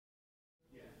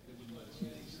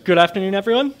Good afternoon,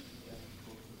 everyone.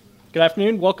 Good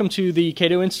afternoon. Welcome to the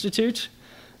Cato Institute.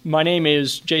 My name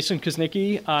is Jason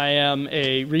Kuznicki. I am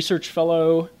a research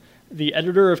fellow, the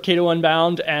editor of Cato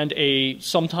Unbound, and a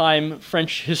sometime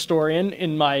French historian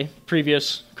in my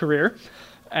previous career.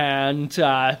 And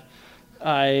I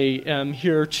am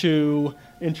here to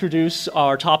introduce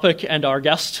our topic and our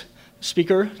guest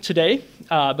speaker today.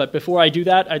 But before I do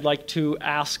that, I'd like to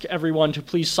ask everyone to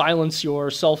please silence your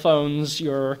cell phones,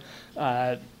 your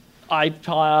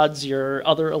iPods, your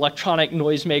other electronic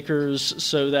noisemakers,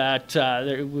 so that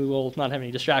we will not have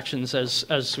any distractions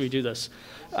as we do this.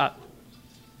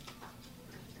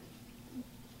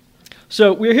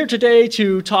 So we're here today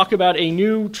to talk about a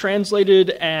new translated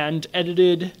and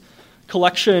edited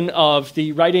collection of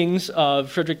the writings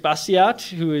of Frédéric Bastiat,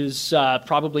 who is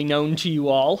probably known to you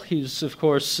all. He's, of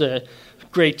course, a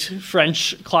great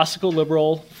French classical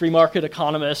liberal, free market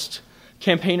economist,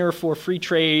 campaigner for free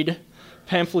trade,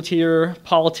 pamphleteer,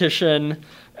 politician,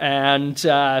 and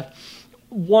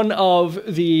one of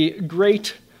the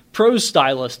great prose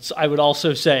stylists, I would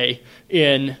also say,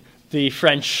 in the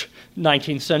French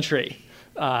 19th century.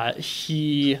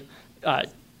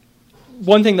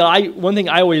 One thing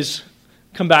I always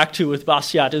come back to with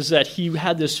Bastiat is that he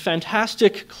had this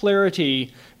fantastic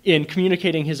clarity in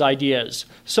communicating his ideas,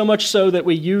 so much so that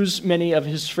we use many of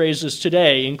his phrases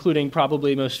today, including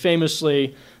probably most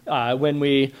famously when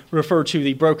we refer to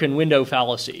the broken window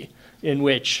fallacy, in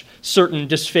which certain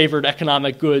disfavored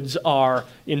economic goods are,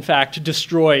 in fact,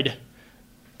 destroyed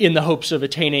in the hopes of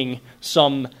attaining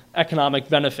some economic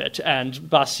benefit. And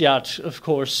Bastiat, of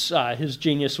course, his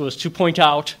genius was to point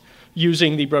out,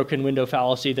 using the broken window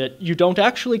fallacy, that you don't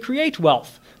actually create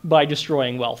wealth by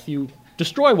destroying wealth. You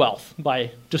destroy wealth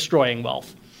by destroying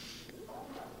wealth.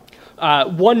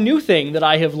 One new thing that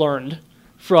I have learned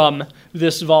from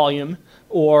this volume,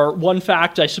 or one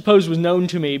fact I suppose was known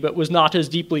to me but was not as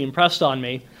deeply impressed on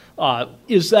me,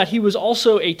 is that he was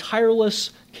also a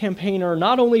tireless campaigner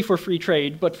not only for free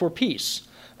trade but for peace.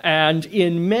 And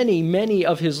in many, many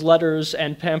of his letters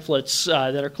and pamphlets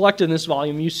that are collected in this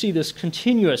volume, you see this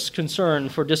continuous concern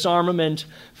for disarmament,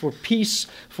 for peace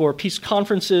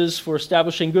conferences, for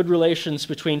establishing good relations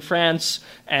between France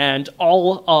and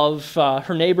all of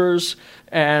her neighbors.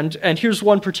 And here's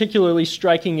one particularly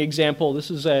striking example.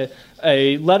 This is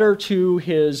a letter to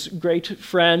his great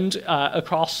friend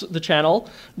across the channel,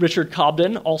 Richard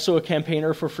Cobden, also a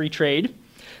campaigner for free trade.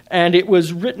 And it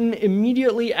was written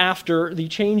immediately after the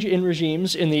change in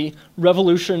regimes in the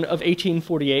Revolution of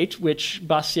 1848, which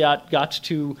Bastiat got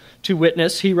to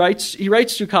witness. He writes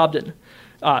to Cobden,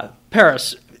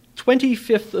 Paris,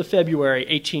 25th of February,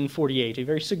 1848, a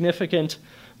very significant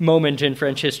moment in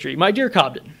French history. My dear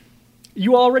Cobden,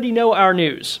 you already know our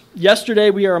news.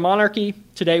 Yesterday we are a monarchy,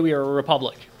 today we are a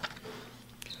republic.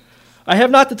 I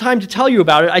have not the time to tell you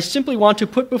about it. I simply want to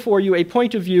put before you a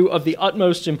point of view of the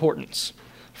utmost importance.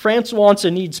 France wants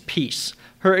and needs peace.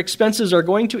 Her expenses are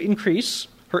going to increase,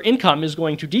 her income is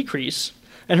going to decrease,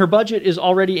 and her budget is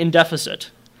already in deficit.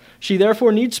 She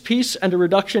therefore needs peace and a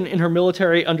reduction in her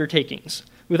military undertakings.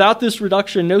 Without this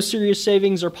reduction, no serious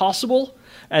savings are possible,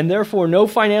 and therefore no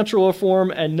financial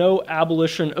reform and no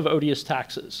abolition of odious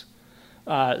taxes.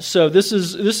 So this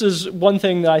is one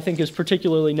thing that I think is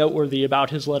particularly noteworthy about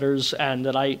his letters and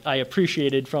that I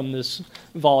appreciated from this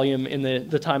volume in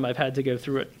the time I've had to go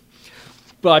through it.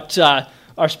 But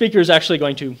our speaker is actually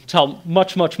going to tell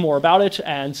much, much more about it,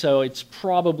 and so it's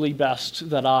probably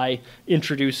best that I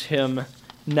introduce him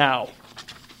now.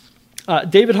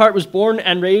 David Hart was born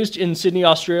and raised in Sydney,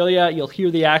 Australia. You'll hear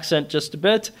the accent just a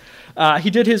bit. He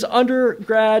did his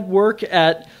undergrad work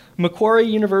at Macquarie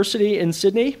University in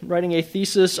Sydney, writing a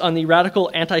thesis on the radical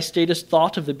anti-statist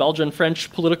thought of the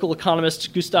Belgian-French political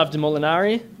economist Gustave de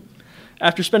Molinari.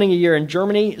 After spending a year in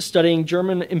Germany studying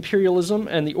German imperialism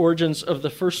and the origins of the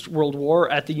First World War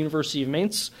at the University of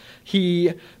Mainz,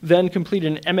 he then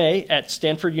completed an MA at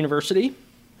Stanford University.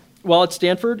 While at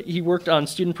Stanford, he worked on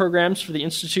student programs for the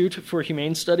Institute for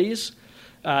Humane Studies.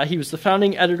 He was the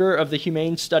founding editor of the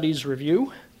Humane Studies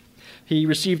Review. He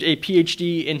received a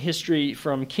PhD in history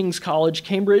from King's College,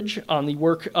 Cambridge, on the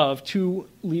work of two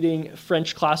leading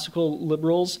French classical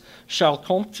liberals, Charles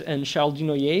Comte and Charles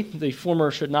Dunoyer. The former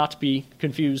should not be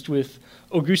confused with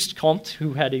Auguste Comte,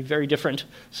 who had a very different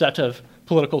set of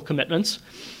political commitments.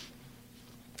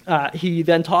 He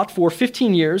then taught for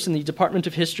 15 years in the Department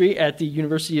of History at the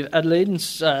University of Adelaide in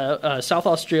South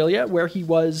Australia, where he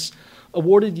was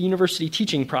awarded the University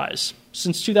Teaching Prize.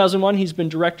 Since 2001, he's been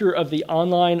director of the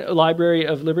Online Library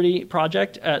of Liberty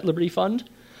project at Liberty Fund.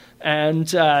 And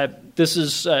this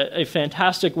is a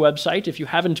fantastic website. If you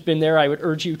haven't been there, I would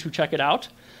urge you to check it out.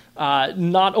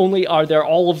 Not only are there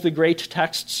all of the great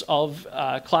texts of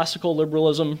classical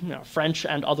liberalism, French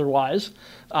and otherwise,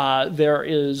 there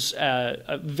is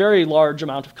a very large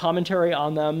amount of commentary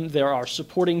on them. There are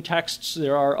supporting texts.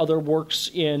 There are other works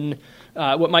in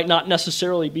what might not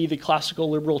necessarily be the classical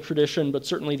liberal tradition, but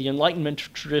certainly the Enlightenment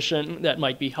tradition that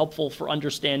might be helpful for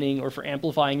understanding or for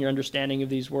amplifying your understanding of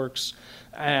these works.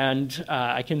 And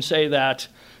I can say that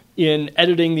in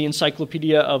editing the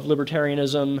Encyclopedia of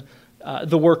Libertarianism,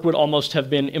 the work would almost have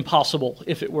been impossible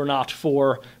if it were not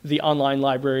for the online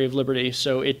Library of Liberty.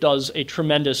 So it does a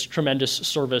tremendous, tremendous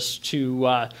service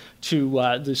to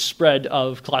the spread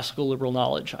of classical liberal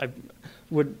knowledge. I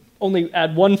would only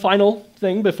add one final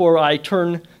thing before I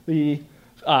turn the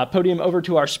podium over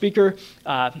to our speaker.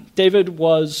 David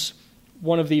was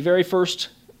one of the very first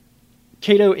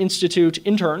Cato Institute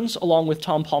interns, along with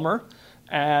Tom Palmer,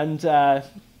 and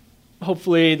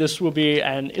hopefully this will be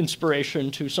an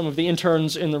inspiration to some of the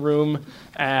interns in the room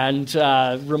and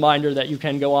reminder that you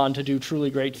can go on to do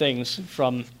truly great things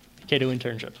from Cato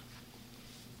internship.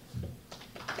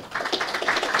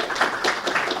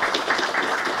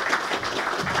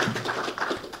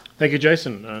 Thank you,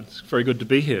 Jason. It's very good to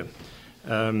be here.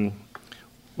 When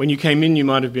you came in, you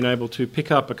might have been able to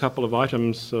pick up a couple of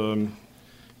items, one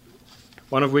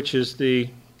of which is the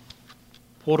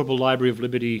Portable Library of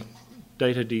Liberty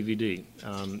Data DVD.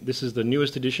 This is the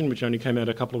newest edition, which only came out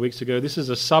a couple of weeks ago. This is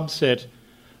a subset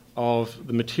of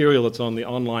the material that's on the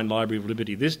online Library of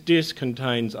Liberty. This disc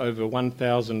contains over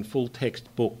 1,000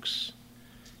 full-text books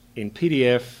in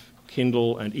PDF,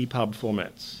 Kindle, and EPUB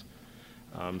formats.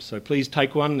 So please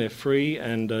take one, they're free,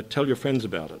 and tell your friends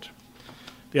about it.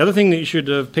 The other thing that you should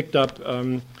have picked up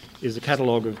is the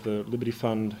catalogue of the Liberty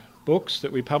Fund books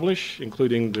that we publish,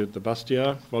 including the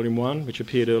Bastiat, Volume 1, which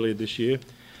appeared earlier this year.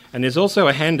 And there's also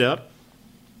a handout,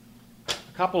 a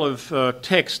couple of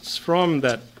texts from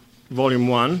that Volume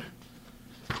 1,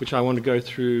 which I want to go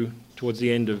through towards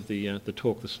the end of the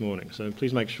talk this morning. So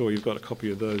please make sure you've got a copy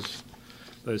of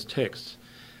those texts.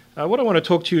 What I want to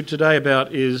talk to you today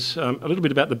about is a little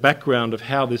bit about the background of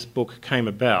how this book came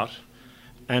about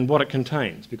and what it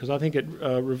contains, because I think it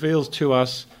reveals to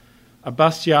us a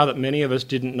Bastiat that many of us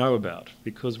didn't know about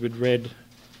because we'd read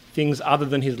things other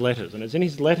than his letters. And it's in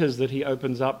his letters that he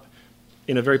opens up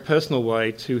in a very personal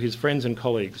way to his friends and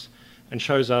colleagues and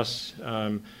shows us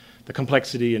the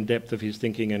complexity and depth of his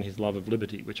thinking and his love of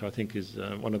liberty, which I think is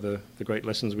one of the great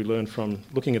lessons we learn from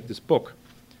looking at this book.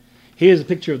 Here's a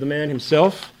picture of the man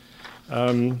himself.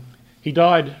 He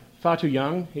died far too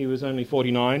young. He was only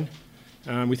 49.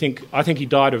 I think he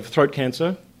died of throat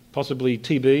cancer, possibly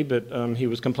TB, but he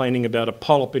was complaining about a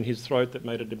polyp in his throat that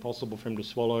made it impossible for him to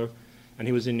swallow, and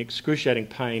he was in excruciating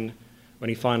pain when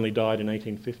he finally died in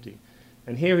 1850.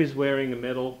 And here he's wearing a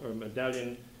medal or a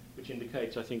medallion which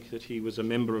indicates, I think, that he was a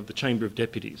member of the Chamber of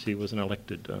Deputies. He was an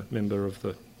elected member of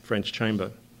the French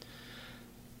Chamber.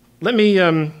 Let me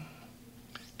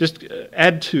just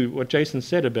add to what Jason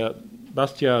said about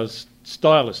Bastiat's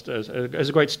stylist, as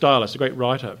a great stylist, a great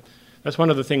writer. That's one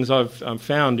of the things I've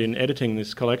found in editing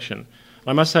this collection.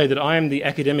 I must say that I am the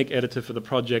academic editor for the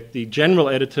project. The general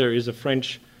editor is a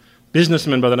French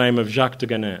businessman by the name of Jacques de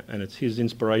Ganin, and it's his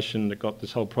inspiration that got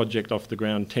this whole project off the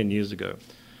ground 10 years ago.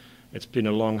 It's been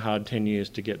a long, hard 10 years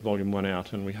to get Volume 1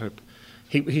 out, and we hope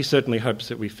he certainly hopes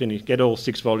that we get all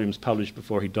 6 volumes published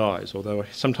before he dies, although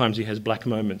sometimes he has black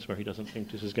moments where he doesn't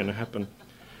think this is going to happen.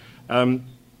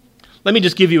 Let me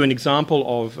just give you an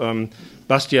example of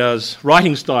Bastiat's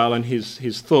writing style and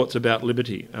his thoughts about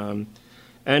liberty. I've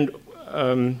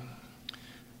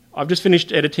just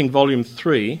finished editing Volume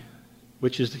 3,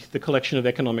 which is the collection of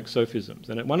economic sophisms.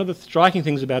 And one of the striking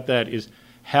things about that is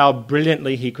how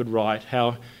brilliantly he could write,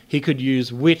 how he could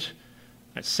use wit,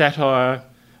 satire,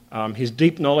 his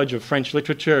deep knowledge of French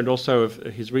literature and also of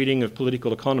his reading of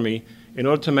political economy in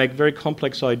order to make very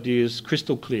complex ideas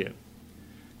crystal clear.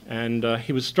 And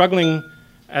he was struggling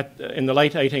in the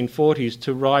late 1840s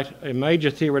to write a major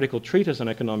theoretical treatise on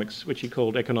economics, which he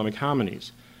called Economic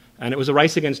Harmonies. And it was a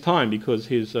race against time because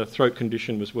his throat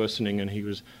condition was worsening and he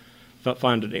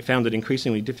found it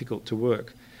increasingly difficult to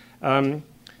work.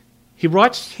 He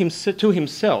writes to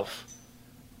himself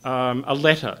a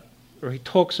letter where he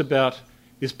talks about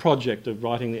this project of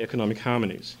writing the Economic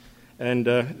Harmonies. And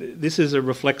this is a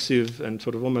reflexive and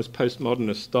sort of almost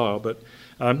postmodernist style, but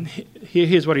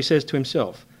here's what he says to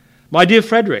himself. My dear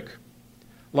Frederick,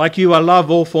 like you, I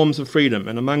love all forms of freedom,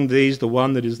 and among these the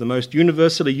one that is the most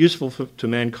universally useful to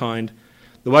mankind,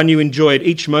 the one you enjoy at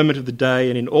each moment of the day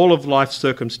and in all of life's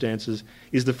circumstances,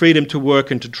 is the freedom to work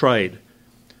and to trade.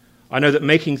 I know that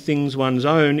making things one's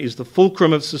own is the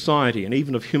fulcrum of society and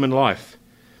even of human life.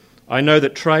 I know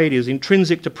that trade is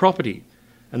intrinsic to property,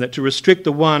 and that to restrict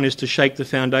the one is to shake the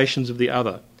foundations of the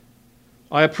other.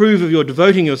 I approve of your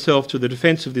devoting yourself to the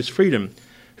defence of this freedom,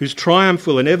 whose triumph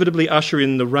will inevitably usher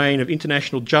in the reign of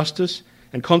international justice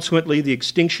and consequently the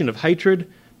extinction of hatred,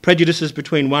 prejudices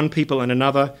between one people and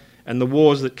another, and the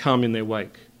wars that come in their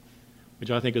wake,"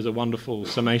 which I think is a wonderful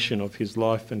summation of his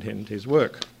life and his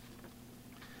work.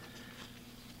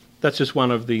 That's just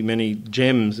one of the many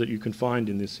gems that you can find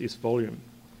in this volume.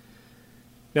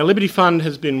 Now, Liberty Fund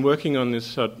has been working on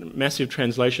this massive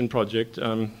translation project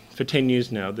for 10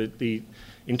 years now.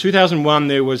 In 2001,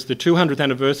 there was the 200th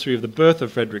anniversary of the birth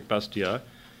of Frédéric Bastiat,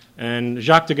 and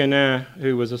Jacques de Ganin,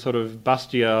 who was a sort of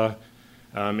Bastiat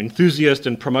enthusiast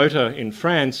and promoter in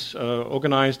France,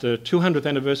 organised a 200th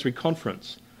anniversary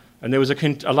conference. And there was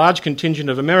a large contingent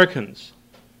of Americans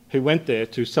who went there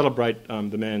to celebrate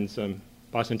the man's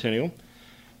bicentennial,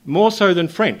 more so than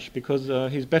French,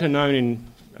 because he's better known in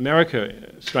America,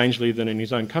 strangely, than in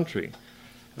his own country.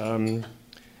 And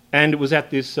it was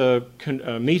at this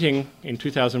meeting in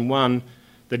 2001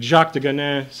 that Jacques de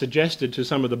Ganin suggested to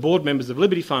some of the board members of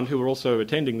Liberty Fund, who were also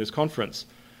attending this conference,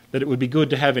 that it would be good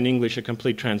to have in English a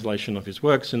complete translation of his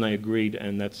works, and they agreed,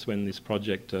 and that's when this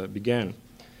project began.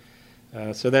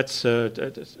 So that's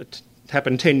it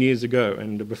happened 10 years ago,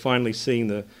 and we're finally seeing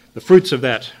the fruits of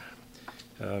that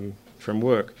from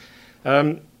work.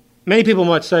 Many people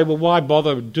might say, well, why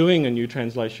bother doing a new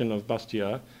translation of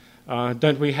Bastiat?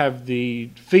 Don't we have the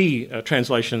fee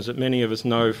translations that many of us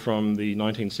know from the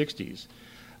 1960s?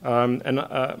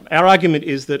 Our argument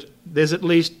is that there's at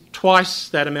least twice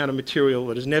that amount of material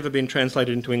that has never been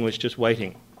translated into English just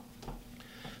waiting.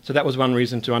 So that was one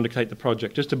reason to undertake the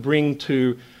project, just to bring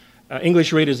to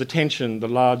English readers' attention the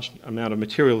large amount of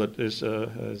material that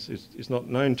is not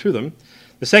known to them.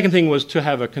 The second thing was to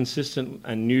have a consistent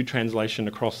and new translation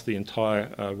across the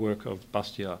entire work of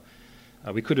Bastiat.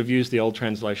 We could have used the old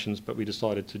translations, but we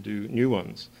decided to do new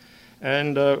ones.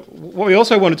 And what we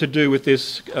also wanted to do with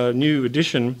this new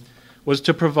edition was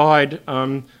to provide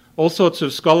all sorts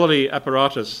of scholarly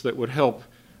apparatus that would help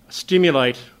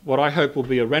stimulate what I hope will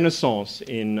be a renaissance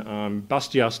in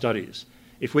Bastiat studies.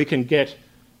 If we can get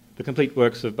the complete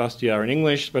works of Bastiat in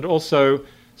English, but also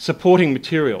supporting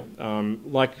material,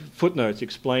 like footnotes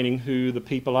explaining who the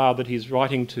people are that he's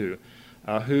writing to,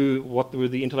 what were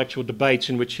the intellectual debates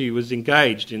in which he was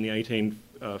engaged in the late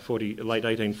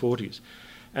 1840s.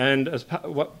 And as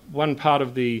one part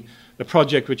of the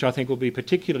project, which I think will be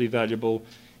particularly valuable,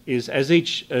 is as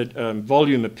each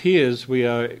volume appears, we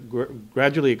are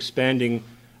gradually expanding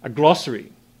a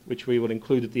glossary, which we will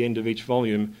include at the end of each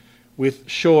volume, with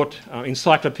short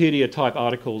encyclopedia-type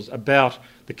articles about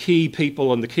the key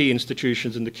people and the key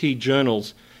institutions and the key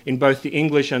journals in both the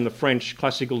English and the French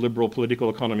classical liberal political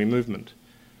economy movement.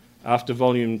 After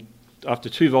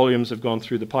 2 volumes have gone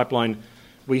through the pipeline,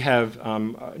 we have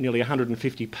nearly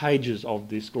 150 pages of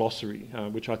this glossary,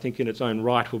 which I think in its own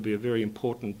right will be a very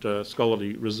important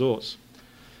scholarly resource.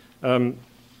 Let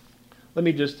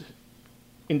me just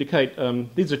indicate,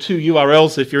 these are 2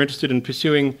 URLs if you're interested in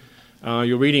pursuing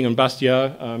your reading on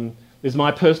Bastiat. There's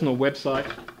my personal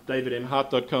website,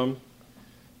 davidmhart.com,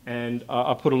 and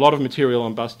I put a lot of material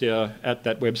on Bastiat at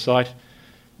that website,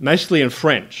 mostly in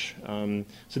French.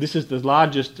 So this is the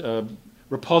largest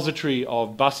repository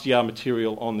of Bastiat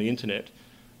material on the internet.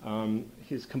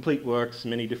 His complete works,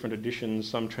 many different editions,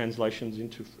 some translations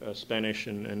into Spanish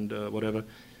and whatever.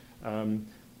 I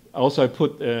also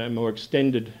put a more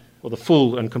extended, or the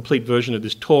full and complete version of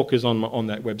this talk is on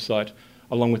that website,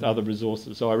 along with other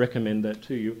resources. So I recommend that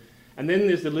to you. And then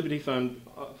there's the Liberty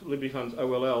Fund's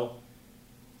OLL.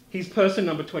 He's person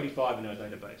number 25 in our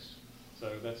database. So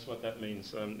that's what that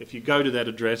means. If you go to that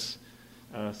address,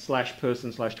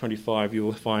 /person/25, you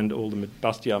will find all the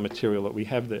Bastiat material that we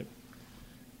have there.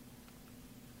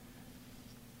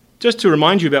 Just to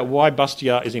remind you about why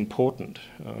Bastiat is important,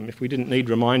 if we didn't need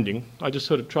reminding, I just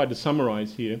sort of tried to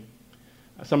summarise here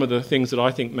some of the things that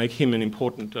I think make him an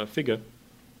important figure.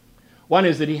 One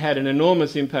is that he had an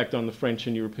enormous impact on the French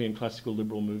and European classical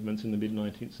liberal movements in the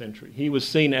mid-19th century. He was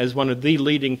seen as one of the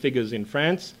leading figures in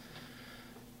France,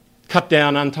 cut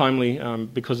down untimely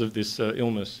because of this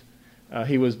illness.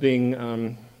 He was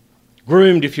being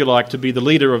groomed, if you like, to be the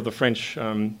leader of the French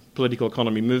political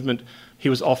economy movement. He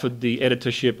was offered the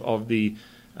editorship of the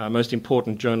most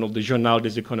important journal, the Journal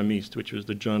des Économistes, which was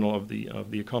the journal of the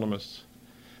economists.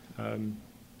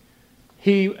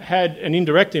 He had an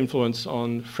indirect influence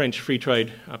on French free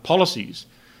trade policies.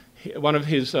 One of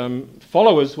his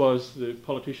followers was the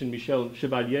politician Michel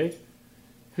Chevalier,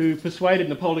 who persuaded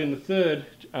Napoleon III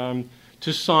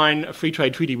to sign a free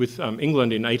trade treaty with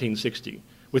England in 1860,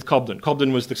 with Cobden.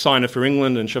 Cobden was the signer for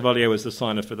England and Chevalier was the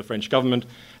signer for the French government.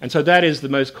 And so that is the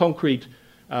most concrete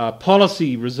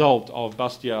policy result of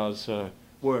Bastiat's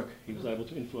work. He was able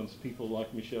to influence people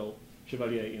like Michel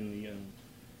Chevalier in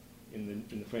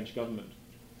the French government.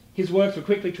 His works were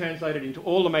quickly translated into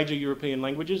all the major European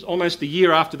languages. Almost the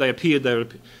year after they appeared, they were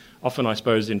often, I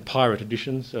suppose, in pirate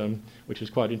editions, which is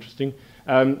quite interesting.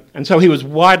 And so he was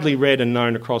widely read and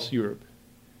known across Europe.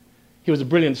 He was a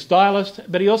brilliant stylist,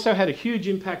 but he also had a huge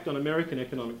impact on American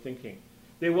economic thinking.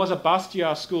 There was a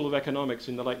Bastiat School of Economics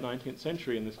in the late 19th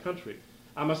century in this country.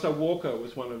 Amasa Walker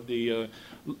was one of the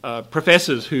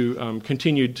professors who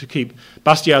continued to keep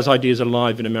Bastiat's ideas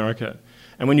alive in America.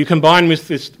 And when you combine with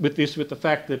the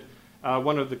fact that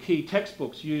one of the key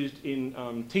textbooks used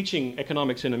in teaching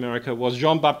economics in America was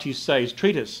Jean-Baptiste Say's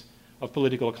treatise of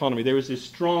political economy, there is this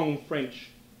strong French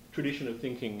tradition of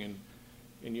thinking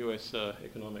in US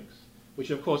economics, which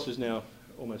of course has now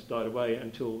almost died away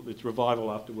until its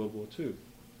revival after World War II.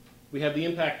 We have the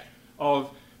impact of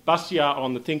Bastiat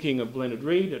on the thinking of Leonard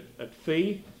Read at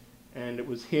FEE, and it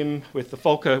was him with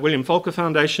the William Folker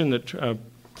Foundation that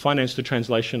financed the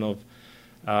translation of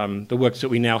the works that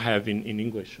we now have in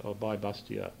English by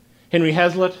Bastiat. Henry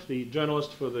Hazlitt, the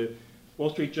journalist for the Wall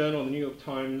Street Journal and the New York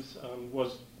Times,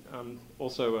 was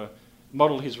also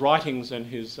modelled his writings and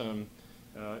his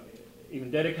even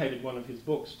dedicated one of his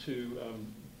books to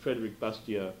Frederick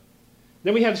Bastiat.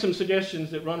 Then we have some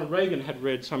suggestions that Ronald Reagan had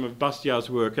read some of Bastiat's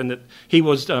work and that he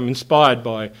was inspired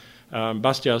by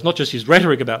Bastiat's, not just his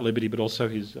rhetoric about liberty, but also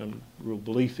his real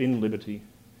belief in liberty.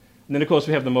 And then, of course,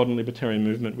 we have the modern libertarian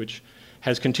movement, which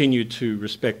has continued to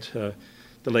respect the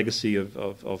legacy of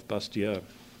Bastiat.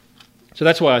 So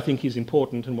that's why I think he's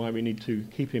important and why we need to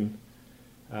keep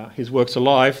his works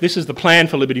alive. This is the plan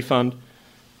for Liberty Fund.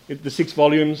 The 6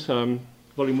 volumes.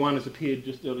 Volume 1 has appeared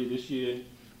just earlier this year.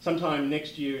 Sometime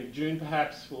next year, in June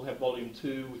perhaps, we'll have Volume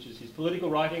 2, which is his political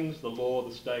writings, the law,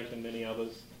 the state, and many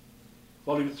others.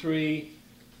 Volume 3,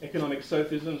 economic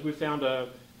sophisms. We found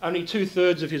only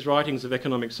 2/3 of his writings of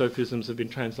economic sophisms have been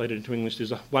translated into English.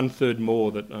 There's 1/3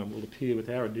 more that will appear with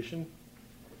our edition.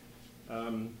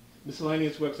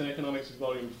 Miscellaneous Works on Economics is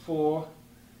Volume 4.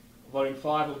 Volume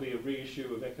 5 will be a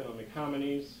reissue of Economic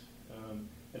Harmonies.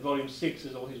 And Volume 6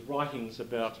 is all his writings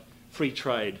about free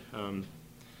trade,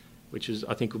 which is,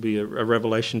 I think, will be a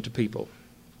revelation to people.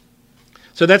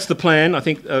 So that's the plan. I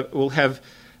think we'll have,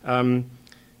 there'll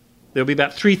be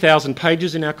about 3,000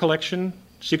 pages in our collection,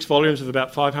 6 volumes of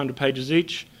about 500 pages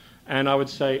each, and I would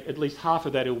say at least half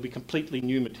of that it will be completely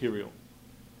new material.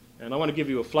 And I want to give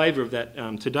you a flavour of that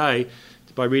today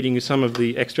by reading you some of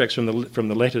the extracts from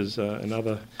the letters and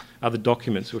other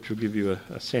documents, which will give you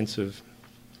a sense of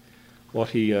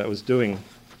what he was doing.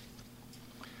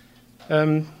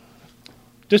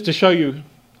 Just to show you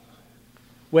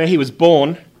where he was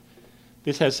born,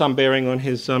 this has some bearing on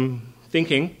his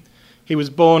thinking. He was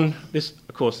born, this,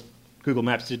 of course, Google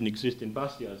Maps didn't exist in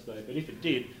Bastiat's day, but if it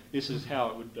did, this is how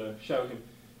it would show him.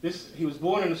 He was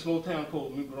born in a small town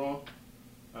called Mugron,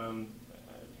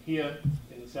 here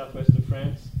in the southwest of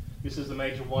France. This is the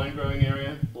major wine growing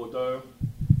area, Bordeaux.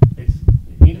 It's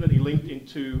intimately linked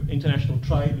into international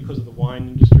trade because of the wine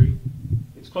industry.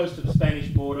 It's close to the Spanish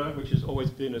border, which has always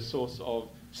been a source of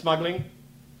smuggling,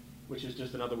 which is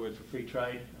just another word for free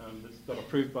trade that's not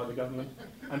approved by the government.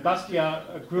 And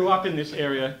Bastiat grew up in this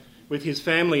area with his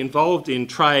family involved in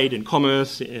trade and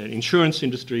commerce, insurance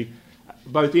industry,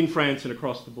 both in France and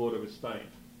across the border with Spain.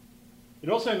 It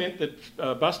also meant that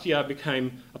Bastiat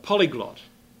became a polyglot.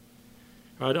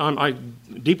 Right? I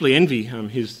deeply envy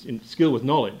his skill with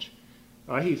knowledge.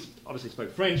 He obviously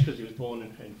spoke French because he was born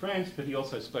in France, but he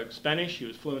also spoke Spanish. He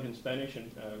was fluent in Spanish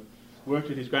and worked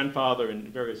with his grandfather in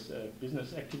various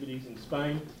business activities in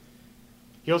Spain.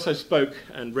 He also spoke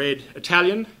and read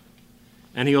Italian,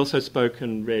 and he also spoke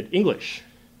and read English.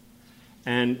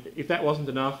 And if that wasn't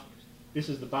enough, this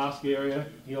is the Basque area.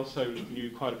 He also knew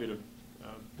quite a bit of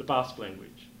the Basque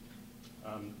language.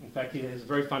 In fact, he has a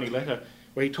very funny letter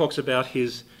where he talks about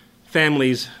his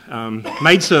family's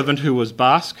maidservant who was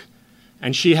Basque,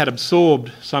 and she had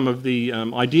absorbed some of the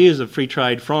ideas of free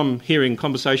trade from hearing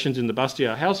conversations in the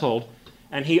Bastiat household,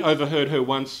 and he overheard her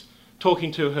once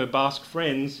talking to her Basque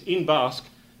friends in Basque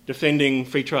defending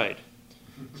free trade.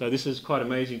 So this is quite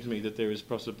amazing to me that there is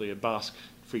possibly a Basque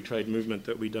free trade movement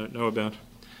that we don't know about.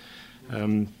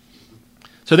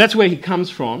 So that's where he comes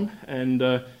from,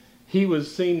 and he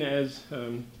was seen as,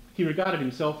 he regarded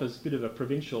himself as a bit of a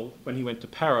provincial. When he went to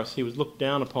Paris, he was looked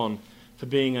down upon for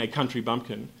being a country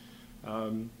bumpkin.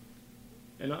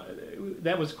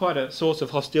 That was quite a source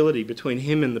of hostility between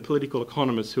him and the political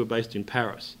economists who were based in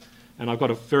Paris. And I've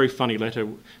got a very funny letter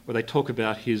where they talk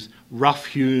about his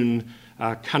rough-hewn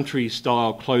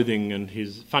country-style clothing and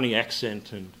his funny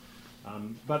accent.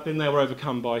 But then they were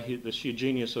overcome by the sheer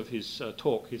genius of his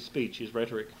talk, his speech, his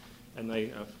rhetoric, and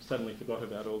they suddenly forgot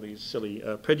about all these silly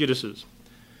prejudices.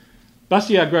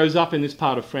 Bastiat grows up in this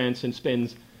part of France and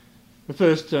spends the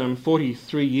first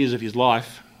 43 years of his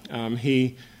life.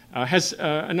 He has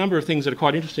a number of things that are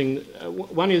quite interesting.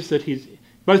 One is that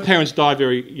both parents die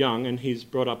very young, and he's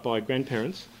brought up by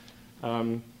grandparents.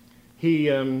 He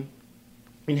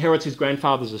inherits his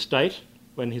grandfather's estate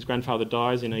when his grandfather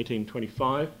dies in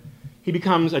 1825. He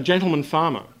becomes a gentleman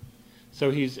farmer. So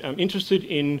he's interested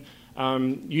in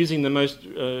using the most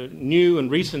new and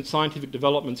recent scientific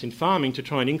developments in farming to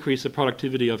try and increase the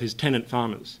productivity of his tenant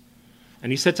farmers.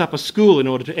 And he sets up a school in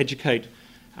order to educate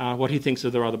what he thinks are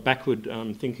the rather backward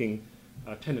thinking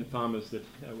tenant farmers that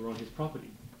were on his property.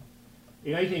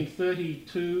 In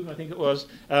 1832, I think it was,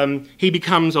 he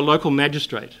becomes a local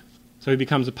magistrate. So he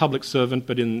becomes a public servant,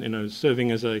 but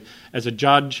serving as a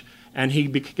judge, and he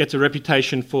gets a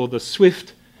reputation for the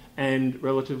swift and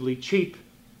relatively cheap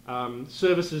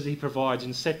services he provides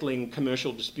in settling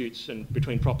commercial disputes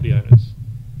between property owners.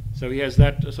 So he has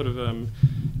that sort of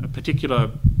a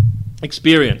particular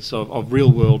experience of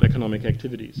real-world economic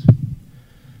activities.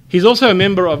 He's also a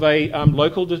member of a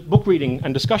local book reading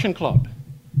and discussion club.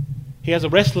 He has a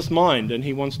restless mind and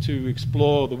he wants to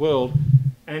explore the world,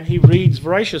 and he reads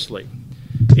voraciously.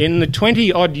 In the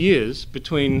 20-odd years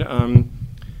between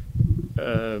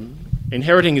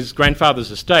inheriting his grandfather's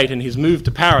estate and his move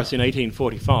to Paris in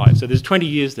 1845, so there's 20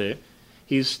 years there,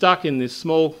 he's stuck in this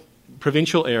small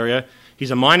provincial area.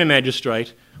 He's a minor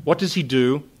magistrate. What does he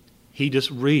do? He just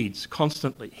reads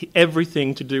constantly,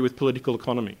 everything to do with political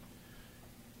economy.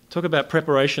 Talk about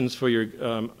preparations for your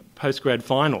postgrad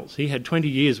finals. He had 20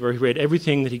 years where he read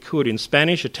everything that he could in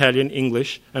Spanish, Italian,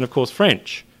 English, and of course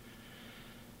French.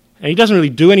 And he doesn't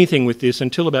really do anything with this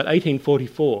until about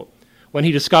 1844, when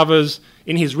he discovers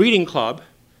in his reading club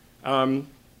some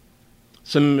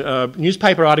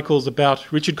newspaper articles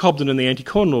about Richard Cobden and the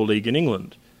Anti-Corn Law League in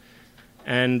England.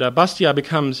 And Bastiat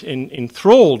becomes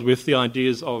enthralled with the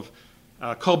ideas of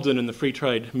Cobden and the free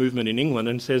trade movement in England,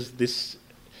 and says this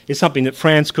is something that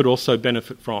France could also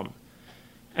benefit from.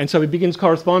 And so he begins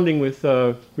corresponding with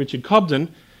Richard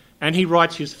Cobden, and he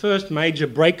writes his first major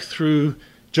breakthrough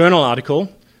journal article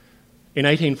in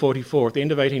 1844. At the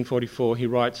end of 1844, he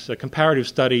writes a comparative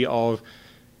study of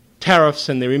tariffs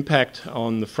and their impact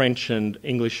on the French and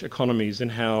English economies and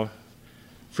how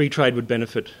free trade would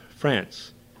benefit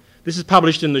France. This is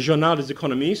published in the Journal des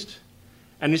Économistes,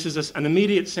 and this is an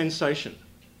immediate sensation.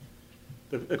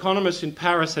 The economists in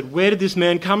Paris said, where did this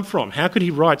man come from? How could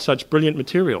he write such brilliant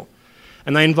material?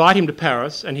 And they invite him to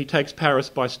Paris, and he takes Paris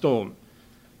by storm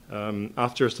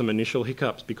after some initial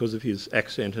hiccups because of his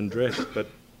accent and dress, but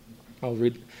I'll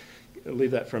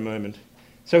leave that for a moment.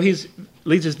 So he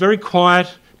leads this very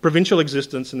quiet provincial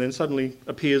existence and then suddenly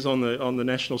appears on the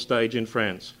national stage in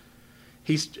France.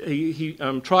 He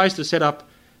tries to set up,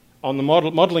 on the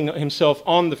modelling himself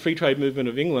on the free trade movement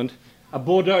of England, a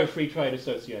Bordeaux Free Trade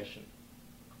Association,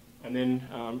 and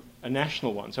then a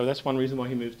national one. So that's one reason why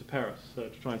he moves to Paris, to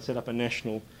try and set up a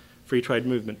national free trade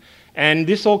movement. And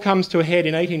this all comes to a head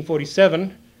in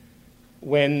 1847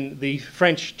 when the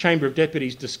French Chamber of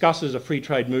Deputies discusses a free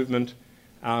trade movement.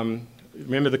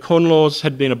 Remember, the Corn Laws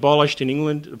had been abolished in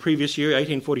England the previous year,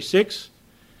 1846,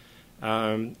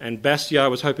 and Bastiat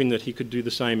was hoping that he could do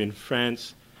the same in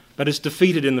France, but it's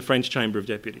defeated in the French Chamber of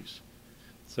Deputies.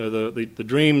 So the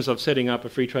dreams of setting up a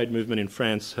free trade movement in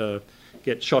France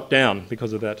get shot down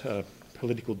because of that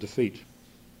political defeat.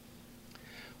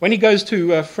 When he goes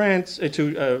to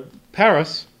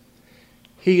Paris,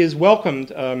 he is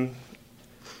welcomed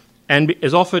and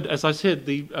is offered, as I said,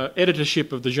 the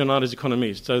editorship of the Journal des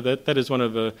Économistes. So that is one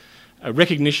of a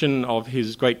recognition of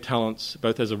his great talents,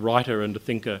 both as a writer and a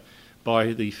thinker, by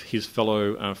his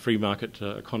fellow free market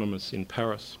economists in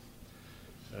Paris.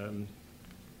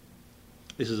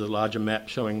 This is a larger map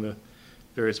showing the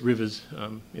various rivers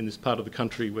in this part of the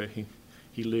country where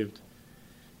he lived.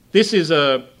 This is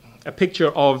a picture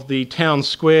of the town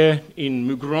square in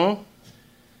Mugron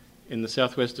in the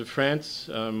southwest of France.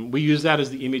 We use that as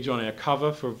the image on our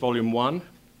cover for Volume 1.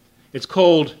 It's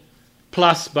called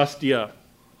Place Bastiat,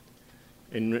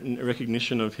 in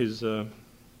recognition of his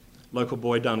local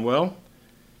boy done well.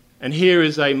 And here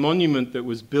is a monument that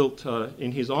was built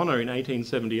in his honour in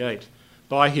 1878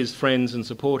 by his friends and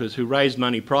supporters who raised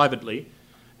money privately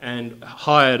and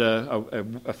hired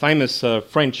a famous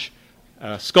French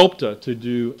sculptor to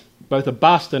do both a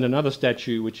bust and another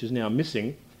statue, which is now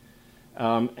missing.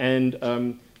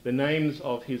 And the names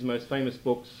of his most famous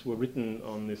books were written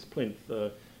on this plinth.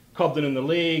 Cobden and the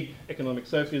League, Economic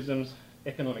Sophisms,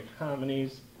 Economic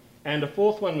Harmonies, and a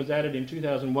fourth one was added in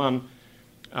 2001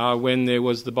 when there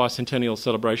was the bicentennial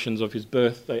celebrations of his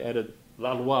birth. They added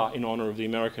La Loi in honour of the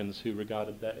Americans who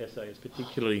regarded that essay as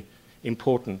particularly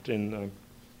important in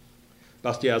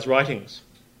Bastiat's writings.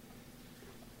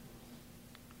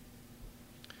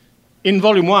 In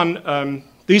Volume 1,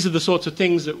 these are the sorts of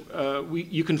things that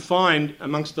you can find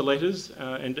amongst the letters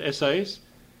and essays.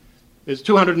 There's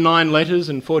 209 letters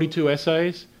and 42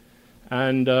 essays,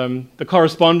 and the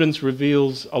correspondence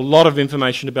reveals a lot of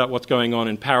information about what's going on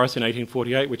in Paris in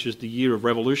 1848, which is the year of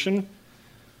revolution,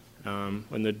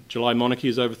 when the July monarchy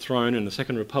is overthrown and the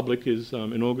Second Republic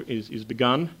is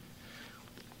begun.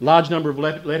 Large number of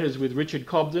letters with Richard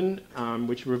Cobden,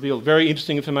 which reveal very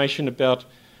interesting information about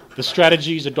the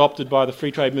strategies adopted by the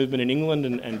free trade movement in England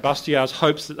and Bastiat's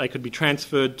hopes that they could be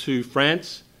transferred to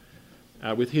France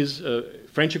with his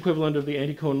French equivalent of the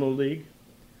Anti-Colonial League.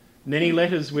 Many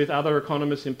letters with other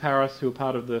economists in Paris who were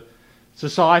part of the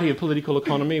Society of Political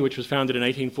Economy, which was founded in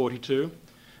 1842,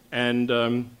 and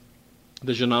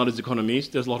the Journal des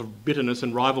Économistes. There's a lot of bitterness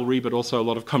and rivalry, but also a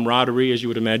lot of camaraderie, as you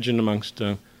would imagine, amongst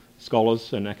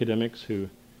scholars and academics who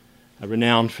are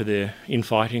renowned for their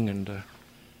infighting and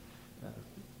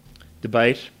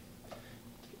debate.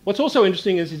 What's also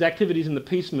interesting is his activities in the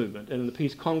peace movement and in the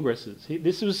peace congresses.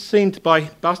 This was seen by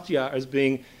Bastiat as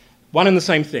being one and the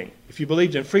same thing. If you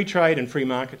believed in free trade and free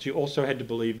markets, you also had to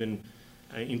believe in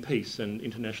peace and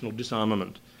international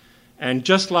disarmament. And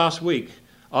just last week,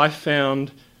 I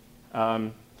found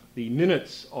the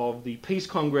minutes of the Peace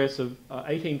Congress of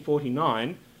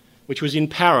 1849, which was in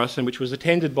Paris and which was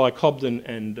attended by Cobden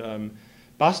and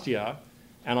Bastiat,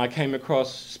 and I came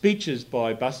across speeches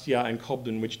by Bastiat and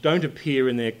Cobden which don't appear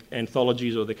in their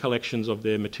anthologies or the collections of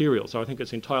their material. So I think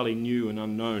it's entirely new and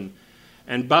unknown.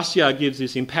 And Bastiat gives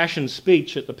this impassioned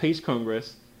speech at the Peace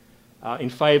Congress in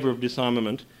favour of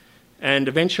disarmament, and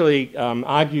eventually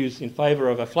argues in favour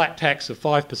of a flat tax of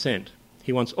 5%.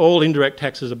 He wants all indirect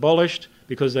taxes abolished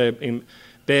because they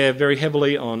bear very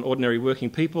heavily on ordinary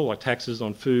working people, like taxes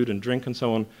on food and drink and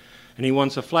so on, and he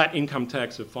wants a flat income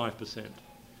tax of 5%.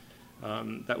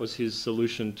 That was his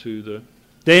solution to the...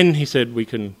 Then he said we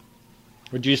can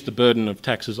reduce the burden of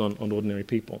taxes on ordinary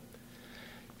people.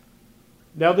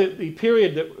 Now the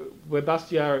period where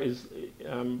Bastiat is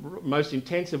most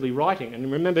intensively writing,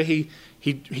 and remember he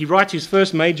writes his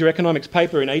first major economics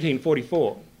paper in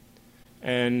 1844,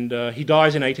 and he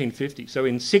dies in 1850. So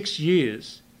in 6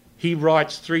 years he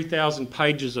writes 3,000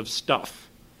 pages of stuff,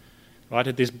 right,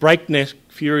 at this breakneck,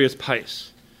 furious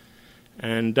pace.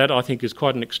 And that, I think, is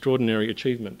quite an extraordinary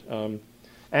achievement.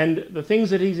 And the things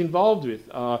that he's involved with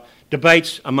are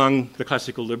debates among the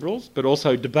classical liberals, but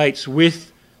also debates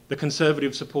with the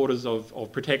conservative supporters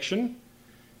of protection,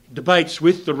 debates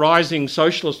with the rising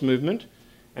socialist movement,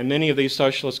 and many of these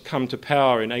socialists come to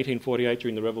power in 1848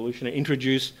 during the revolution and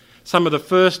introduce some of the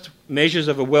first measures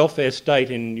of a welfare state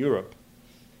in Europe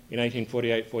in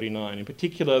 1848-49, in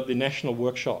particular the national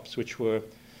workshops, which were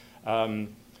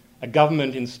a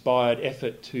government-inspired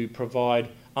effort to provide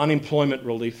unemployment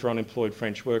relief for unemployed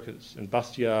French workers. And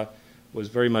Bastiat was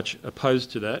very much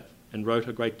opposed to that and wrote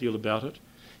a great deal about it.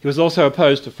 He was also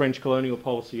opposed to French colonial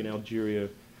policy in Algeria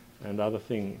and other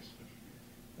things.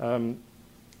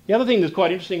 The other thing that's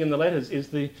quite interesting in the letters is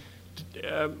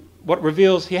what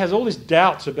reveals he has all these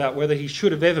doubts about whether he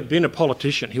should have ever been a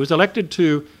politician. He was elected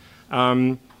to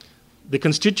the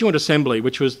Constituent Assembly,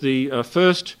 which was the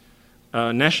first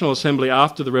National Assembly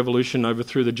after the revolution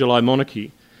overthrew the July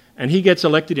monarchy, and he gets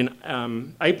elected in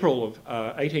April of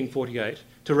 1848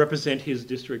 to represent his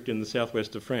district in the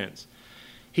southwest of France.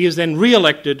 He is then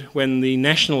re-elected when the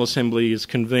National Assembly is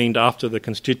convened after the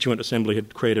Constituent Assembly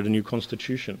had created a new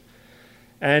constitution.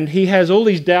 And he has all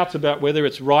these doubts about whether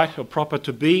it's right or proper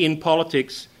to be in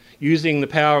politics using the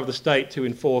power of the state to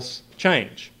enforce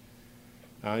change.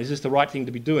 Is this the right thing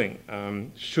to be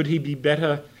doing? Should he be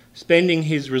better spending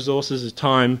his resources, his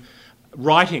time,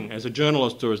 writing as a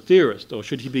journalist or as a theorist, or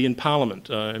should he be in Parliament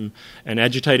and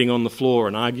agitating on the floor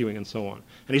and arguing and so on?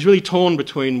 And he's really torn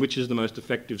between which is the most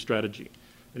effective strategy.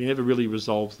 But he never really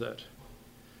resolves that,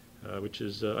 which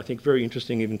is, I think, very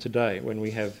interesting even today when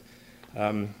we have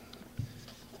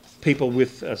people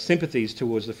with sympathies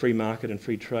towards the free market and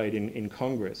free trade in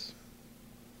Congress.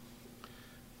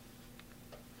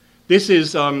 This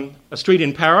is a street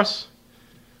in Paris,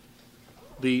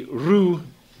 the Rue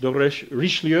de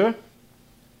Richelieu,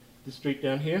 this street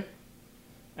down here.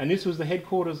 And this was the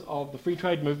headquarters of the free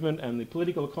trade movement and the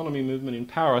political economy movement in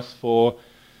Paris for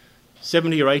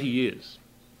 70 or 80 years.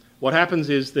 What happens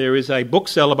is there is a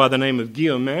bookseller by the name of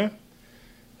Guillaumin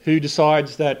who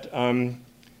decides that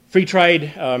free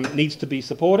trade needs to be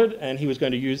supported, and he was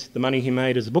going to use the money he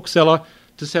made as a bookseller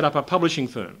to set up a publishing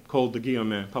firm called the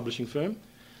Guillaumin Publishing Firm.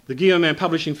 The Guillaumin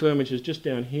Publishing Firm, which is just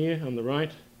down here on the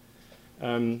right,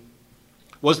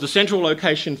 was the central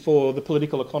location for the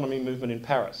political economy movement in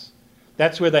Paris.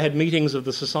 That's where they had meetings of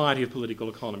the Society of Political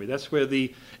Economy. That's where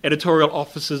the editorial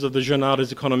offices of the Journal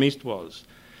des Économistes was.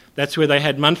 That's where they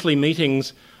had monthly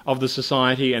meetings of the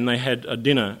society, and they had a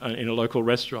dinner in a local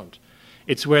restaurant.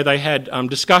 It's where they had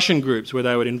discussion groups where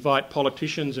they would invite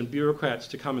politicians and bureaucrats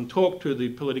to come and talk to the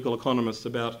political economists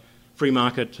about free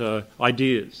market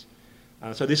ideas.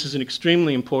 So this is an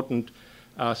extremely important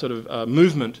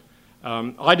movement.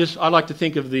 I like to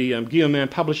think of the Guillaumin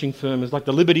Publishing Firm as like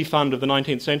the Liberty Fund of the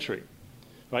 19th century,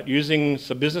 right? Using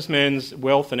some businessmen's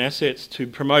wealth and assets to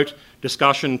promote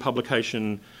discussion,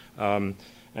 publication,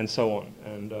 and so on.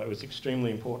 And it was extremely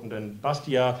important. And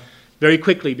Bastiat very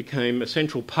quickly became a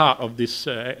central part of this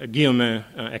Guillaumin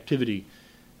activity.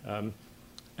 And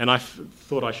I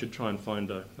thought I should try and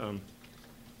find a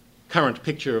current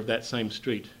picture of that same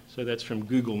street. So that's from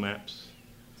Google Maps.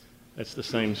 That's the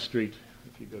same street.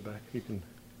 If you go back, you can...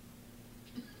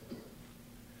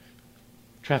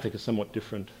 Traffic is somewhat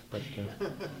different, but...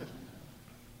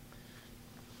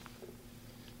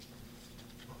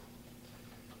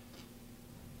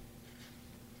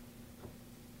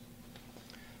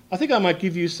 I think I might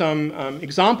give you some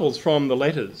examples from the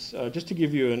letters, just to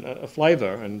give you a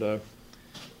flavour, and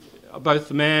both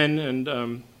the man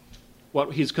and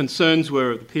what his concerns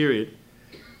were at the period.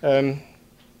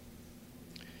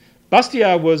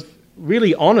 Bastiat was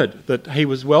really honoured that he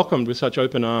was welcomed with such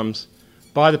open arms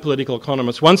by the political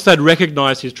economists once they'd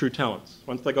recognised his true talents,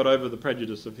 once they got over the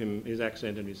prejudice of him, his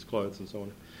accent and his clothes and so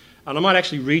on. And I might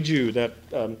actually read you that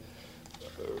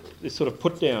this sort of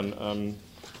put-down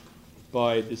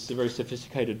by this very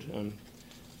sophisticated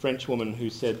French woman who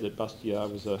said that Bastiat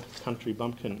was a country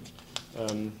bumpkin.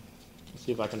 Let's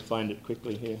see if I can find it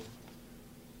quickly here.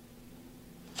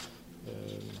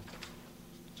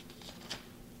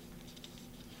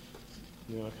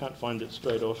 I can't find it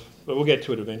straight off, but we'll get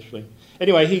to it eventually.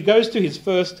 Anyway, he goes to his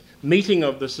first meeting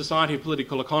of the Society of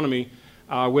Political Economy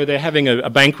where they're having a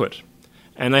banquet.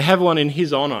 And they have one in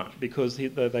his honour because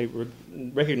they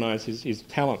recognise his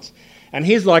talents. And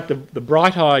he's like the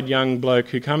bright-eyed young bloke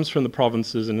who comes from the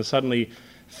provinces and is suddenly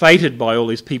fated by all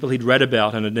these people he'd read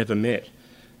about and had never met.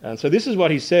 And so this is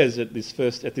what he says at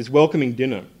this welcoming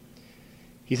dinner.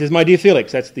 He says, "My dear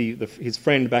Felix," that's his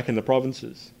friend back in the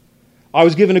provinces, "I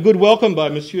was given a good welcome by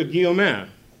Monsieur Guillaumin,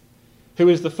 who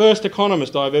is the first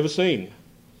economist I've ever seen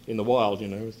in the wild,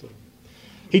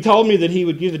 He told me that he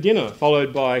would give a dinner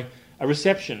followed by a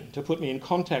reception to put me in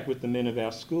contact with the men of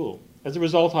our school. As a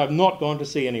result, I have not gone to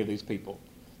see any of these people.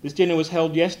 This dinner was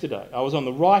held yesterday. I was on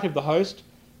the right of the host,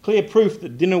 clear proof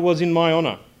that dinner was in my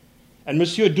honour, and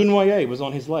Monsieur Dunoyer was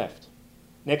on his left.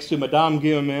 Next to Madame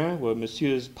Guillaumin were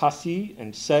Messieurs Passy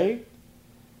and Say.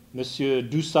 Monsieur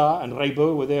Doussat and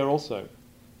Rebaud were there also.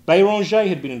 Béranger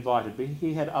had been invited, but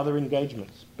he had other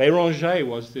engagements. Béranger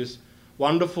was this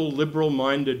wonderful,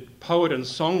 liberal-minded poet and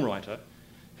songwriter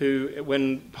who,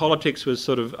 when politics was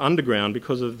sort of underground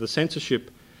because of the censorship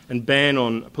and ban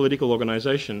on political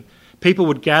organisation, people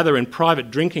would gather in private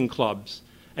drinking clubs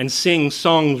and sing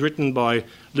songs written by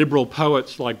liberal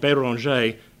poets like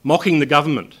Béranger, mocking the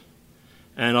government.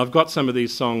 And I've got some of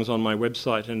these songs on my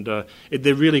website, and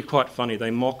they're really quite funny.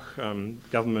 They mock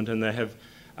government, and they have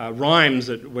rhymes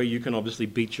where you can obviously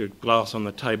beat your glass on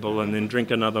the table and then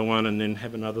drink another one and then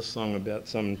have another song about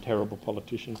some terrible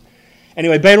politician.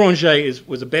 Anyway, Béranger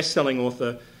was a best-selling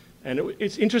author, and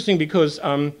it's interesting because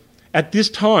at this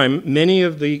time, many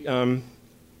of the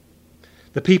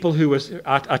people who were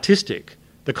artistic,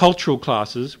 the cultural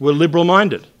classes, were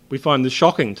liberal-minded. We find this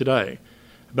shocking today.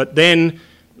 But then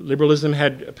liberalism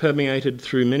had permeated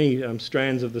through many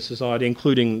strands of the society,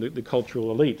 including the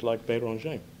cultural elite, like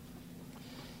Béranger.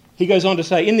 He goes on to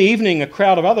say, "In the evening, a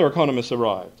crowd of other economists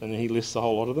arrived," and he lists a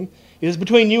whole lot of them. He says,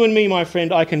 "Between you and me, my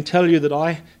friend, I can tell you that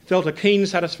I felt a keen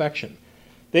satisfaction.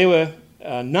 There were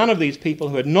none of these people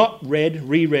who had not read,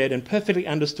 reread, and perfectly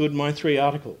understood my 3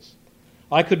 articles.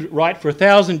 I could write for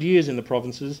 1,000 years in the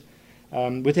provinces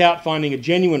without finding a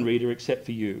genuine reader except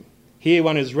for you. Here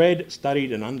one is read,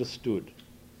 studied, and understood."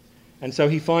 And so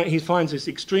he finds this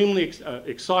extremely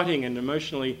exciting and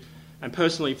emotionally and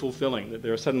personally fulfilling, that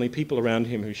there are suddenly people around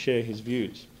him who share his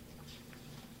views.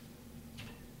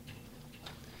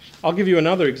 I'll give you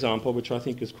another example, which I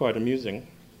think is quite amusing,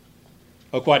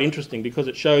 or quite interesting, because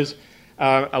it shows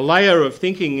a layer of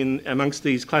thinking amongst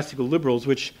these classical liberals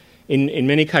which in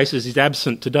many cases is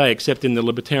absent today, except in the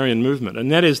libertarian movement,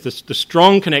 and that is the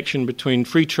strong connection between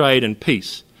free trade and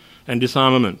peace and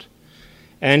disarmament.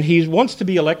 And he wants to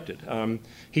be elected.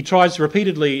 He tries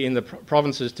repeatedly in the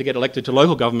provinces to get elected to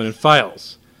local government and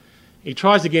fails. He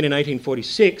tries again in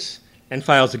 1846 and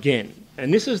fails again.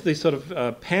 And this is the sort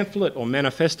of pamphlet or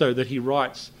manifesto that he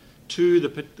writes to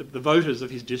the voters of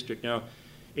his district. Now,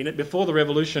 before the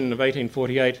revolution of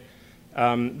 1848,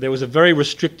 there was a very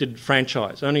restricted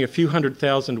franchise. Only a few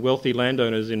 100,000 wealthy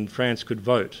landowners in France could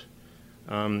vote.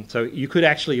 So you could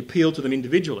actually appeal to them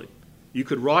individually. You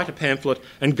could write a pamphlet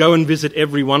and go and visit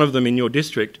every one of them in your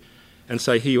district and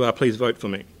say, here you are, please vote for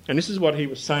me. And this is what he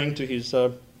was saying to his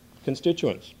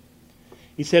constituents.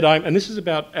 He said, and this is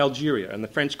about Algeria and the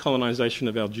French colonisation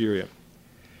of Algeria.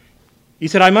 He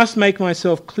said, I must make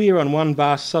myself clear on one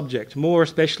vast subject, more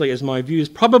especially as my views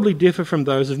probably differ from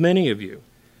those of many of you.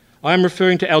 I am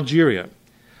referring to Algeria.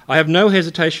 I have no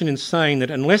hesitation in saying that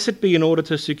unless it be in order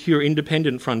to secure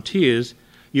independent frontiers,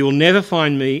 you will never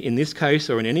find me, in this case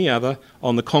or in any other,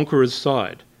 on the conqueror's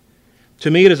side. To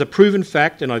me it is a proven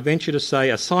fact, and I venture to say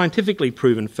a scientifically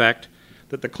proven fact,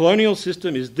 that the colonial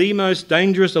system is the most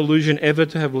dangerous illusion ever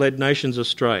to have led nations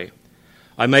astray.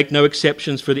 I make no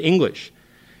exceptions for the English,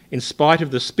 in spite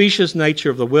of the specious nature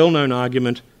of the well-known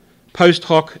argument, post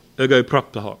hoc ergo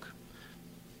propter hoc.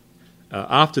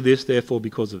 After this, therefore,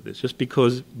 because of this. Just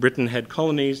because Britain had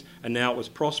colonies and now it was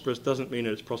prosperous doesn't mean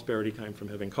that its prosperity came from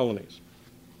having colonies.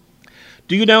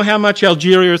 Do you know how much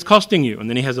Algeria is costing you? And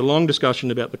then he has a long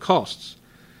discussion about the costs.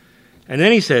 And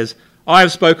then he says, I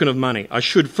have spoken of money. I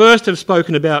should first have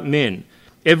spoken about men.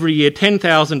 Every year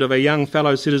 10,000 of our young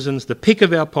fellow citizens, the pick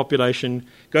of our population,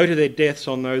 go to their deaths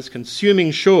on those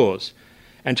consuming shores,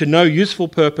 and to no useful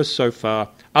purpose so far,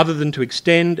 other than to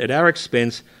extend at our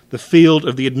expense the field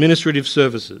of the administrative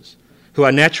services, who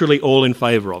are naturally all in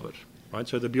favour of it. Right?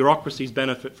 So the bureaucracies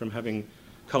benefit from having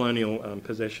colonial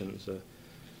possessions.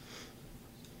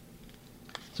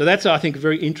 So that's, I think, a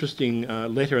very interesting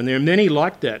letter, and there are many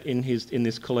like that in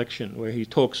this collection, where he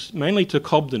talks mainly to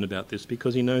Cobden about this,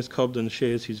 because he knows Cobden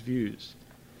shares his views.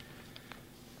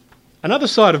 Another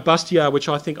side of Bastiat, which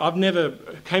I think I've never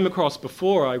came across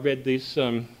before I read these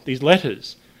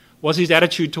letters, was his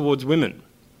attitude towards women.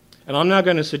 And I'm now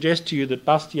going to suggest to you that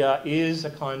Bastiat is a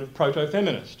kind of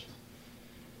proto-feminist,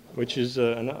 which is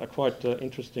a quite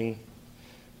interesting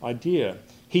idea.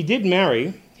 He did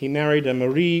marry. He married a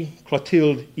Marie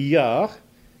Clotilde Iyard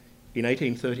in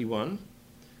 1831,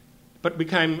 but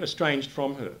became estranged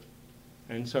from her.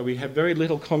 And so we have very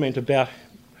little comment about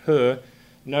her,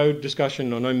 no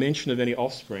discussion or no mention of any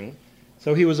offspring.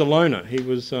 So he was a loner. He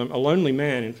was a lonely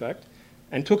man, in fact,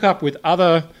 and took up with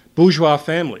other bourgeois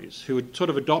families who had sort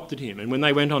of adopted him. And when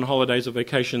they went on holidays or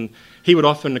vacation, he would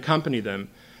often accompany them.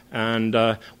 And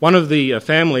one of the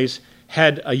families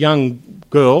had a young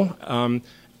girl,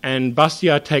 and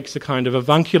Bastiat takes a kind of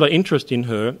avuncular interest in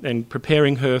her and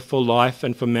preparing her for life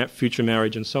and for future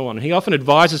marriage and so on. And he often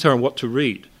advises her on what to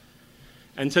read.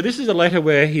 And so this is a letter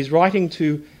where he's writing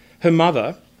to her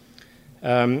mother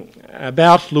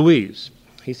about Louise.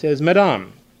 He says,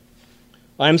 Madame,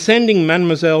 I am sending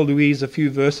Mademoiselle Louise a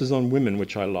few verses on women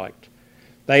which I liked.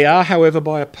 They are, however,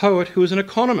 by a poet who is an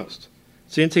economist,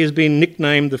 since he has been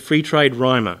nicknamed the free trade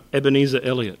rhymer, Ebenezer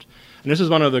Elliott. And this is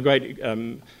one of the great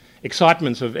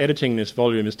excitements of editing this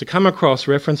volume, is to come across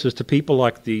references to people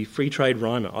like the free trade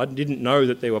rhymer. I didn't know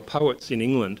that there were poets in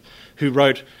England who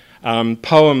wrote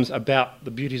poems about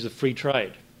the beauties of free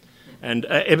trade. And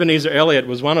Ebenezer Elliott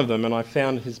was one of them, and I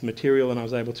found his material and I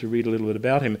was able to read a little bit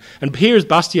about him. And here's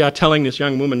Bastiat telling this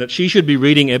young woman that she should be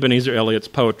reading Ebenezer Elliott's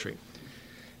poetry.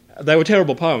 They were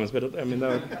terrible poems, but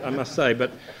I must say.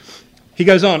 But he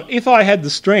goes on, if I had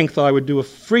the strength, I would do a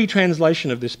free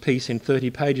translation of this piece in 30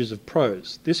 pages of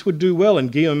prose. This would do well in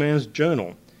Guillaumin's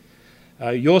journal.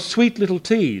 Your sweet little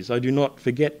tease, I do not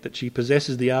forget that she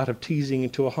possesses the art of teasing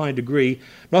to a high degree,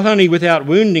 not only without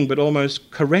wounding but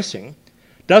almost caressing,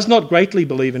 does not greatly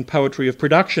believe in poetry of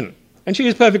production. And she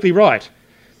is perfectly right.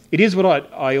 It is what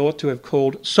I ought to have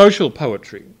called social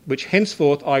poetry, which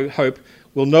henceforth, I hope,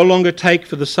 will no longer take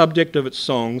for the subject of its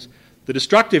songs the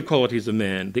destructive qualities of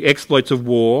man, the exploits of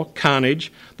war,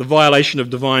 carnage, the violation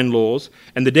of divine laws,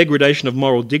 and the degradation of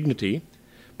moral dignity,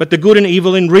 but the good and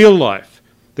evil in real life,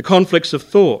 the conflicts of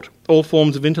thought, all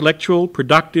forms of intellectual,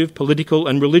 productive, political,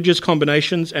 and religious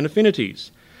combinations and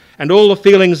affinities, and all the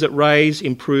feelings that raise,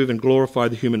 improve, and glorify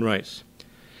the human race.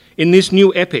 In this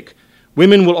new epic,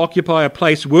 women will occupy a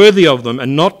place worthy of them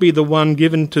and not be the one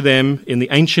given to them in the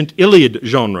ancient Iliad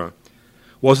genre.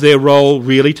 Was their role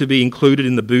really to be included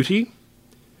in the booty?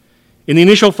 In the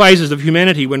initial phases of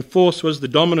humanity, when force was the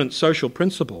dominant social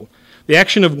principle, the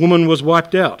action of woman was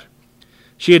wiped out.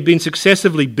 She had been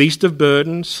successively beast of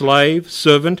burden, slave,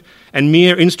 servant, and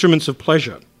mere instruments of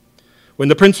pleasure. When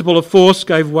the principle of force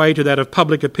gave way to that of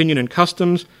public opinion and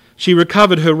customs, she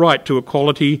recovered her right to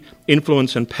equality,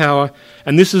 influence and power,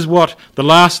 and this is what the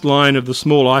last line of the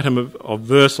small item of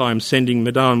verse I am sending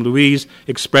Madame Louise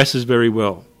expresses very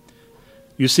well.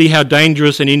 You see how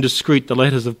dangerous and indiscreet the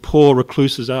letters of poor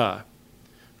recluses are.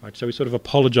 Right, so he's sort of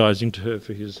apologising to her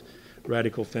for his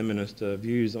radical feminist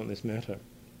views on this matter.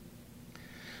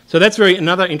 So that's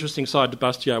another interesting side to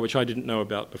Bastiat, which I didn't know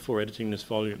about before editing this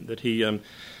volume, that he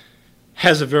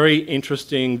has a very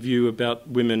interesting view about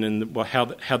women and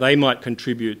how they might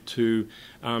contribute to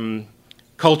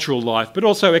cultural life, but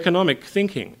also economic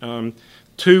thinking.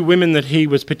 Two women that he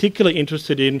was particularly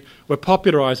interested in were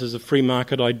popularisers of free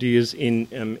market ideas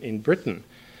in Britain.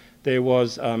 There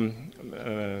was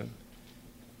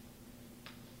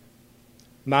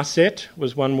Marcette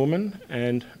was one woman,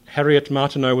 and Harriet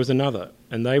Martineau was another,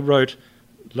 and they wrote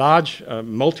large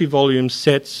multi-volume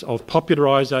sets of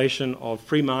popularisation of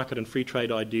free market and free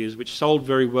trade ideas which sold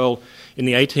very well in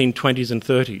the 1820s and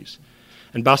 30s.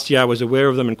 And Bastiat was aware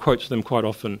of them and quotes them quite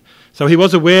often. So he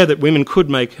was aware that women could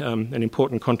make an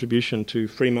important contribution to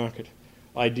free market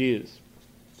ideas.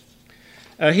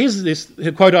 Here's this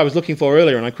quote I was looking for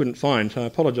earlier and I couldn't find, so I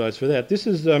apologise for that. This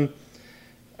is a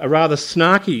rather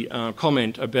snarky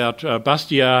comment about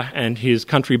Bastiat and his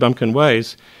country bumpkin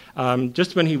ways.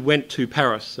 Just when he went to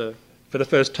Paris for the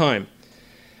first time.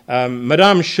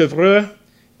 Madame Chevreul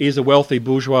is a wealthy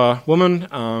bourgeois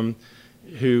woman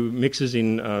who mixes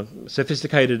in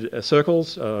sophisticated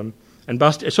circles and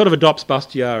sort of adopts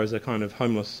Bastiat as a kind of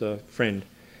homeless friend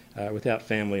without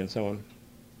family and so on.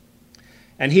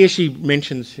 And here she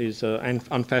mentions his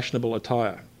unfashionable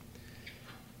attire.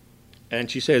 And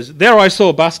she says, "There I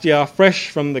saw Bastiat, fresh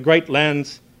from the great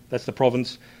lands," that's the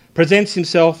province, "presents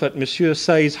himself at Monsieur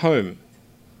Say's home."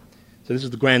 So this is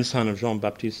the grandson of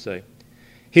Jean-Baptiste Say.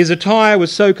 "His attire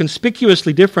was so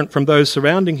conspicuously different from those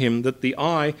surrounding him that the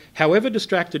eye, however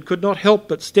distracted, could not help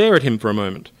but stare at him for a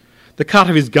moment. The cut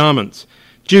of his garments,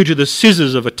 due to the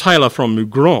scissors of a tailor from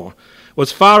Mugron,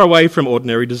 was far away from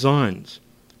ordinary designs.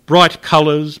 Bright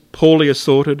colours, poorly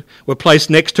assorted, were placed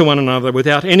next to one another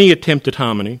without any attempt at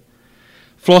harmony.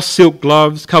 Floss silk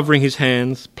gloves covering his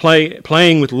hands,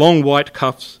 playing with long white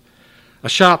cuffs, a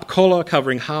sharp collar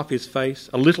covering half his face,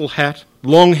 a little hat,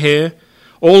 long hair,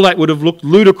 all that would have looked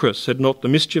ludicrous had not the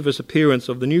mischievous appearance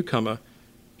of the newcomer,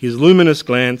 his luminous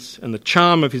glance and the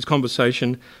charm of his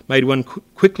conversation made one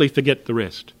quickly forget the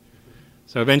rest."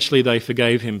 So eventually they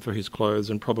forgave him for his clothes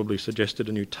and probably suggested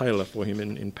a new tailor for him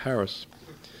in Paris.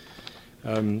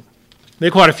 There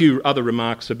are quite a few other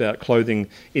remarks about clothing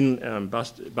in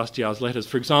Bastiat's letters.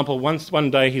 For example,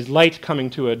 one day he's late coming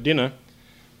to a dinner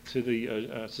to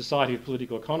the Society of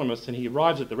Political Economists, and he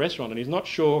arrives at the restaurant and he's not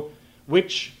sure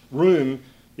which room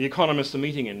the economists are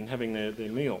meeting in and having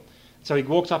their meal. So he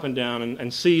walks up and down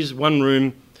and sees one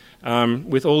room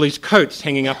with all these coats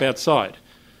hanging up outside.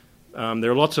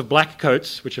 There are lots of black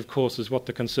coats, which of course is what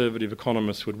the conservative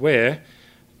economists would wear,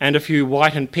 and a few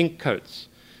white and pink coats.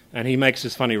 And he makes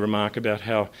this funny remark about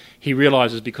how he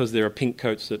realises because there are pink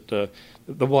coats that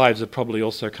the wives have probably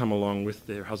also come along with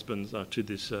their husbands to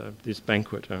this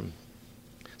banquet.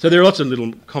 So there are lots of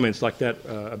little comments like that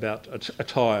about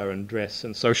attire and dress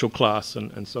and social class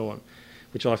and so on,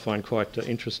 which I find quite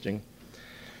interesting.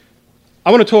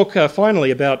 I want to talk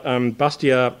finally about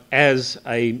Bastiat as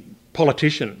a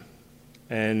politician,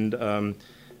 and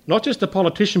not just a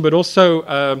politician, but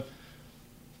also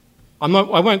I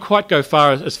won't quite go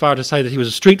as far to say that he was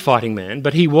a street fighting man,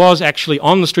 but he was actually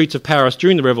on the streets of Paris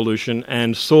during the Revolution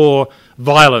and saw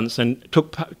violence and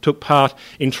took part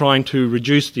in trying to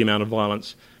reduce the amount of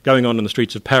violence going on in the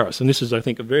streets of Paris. And this is, I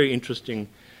think, a very interesting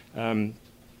part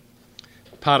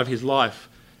of his life.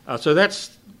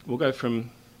 We'll go from...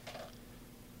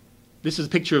 This is a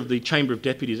picture of the Chamber of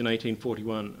Deputies in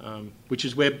 1841, which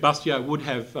is where Bastiat would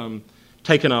have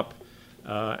taken up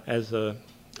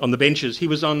on the benches. He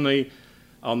was on the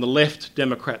left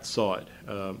Democrat side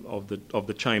of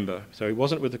the chamber. So he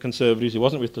wasn't with the Conservatives, he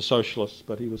wasn't with the Socialists,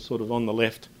 but he was sort of on the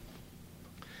left.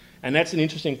 And that's an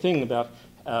interesting thing about...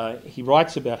 he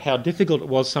writes about how difficult it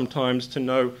was sometimes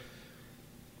to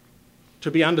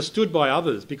be understood by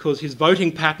others because his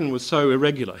voting pattern was so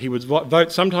irregular. He would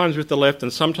vote sometimes with the left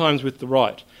and sometimes with the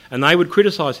right. And they would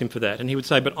criticise him for that. And he would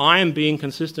say, "But I am being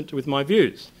consistent with my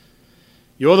views.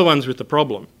 You're the ones with the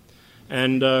problem."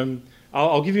 And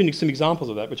I'll give you some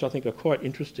examples of that, which I think are quite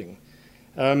interesting.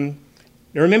 Now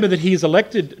remember that he is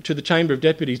elected to the Chamber of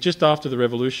Deputies just after the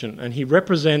Revolution, and he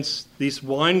represents this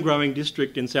wine-growing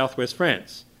district in southwest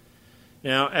France.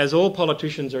 Now, as all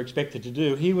politicians are expected to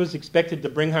do, he was expected to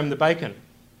bring home the bacon,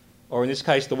 or in this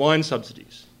case, the wine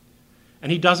subsidies.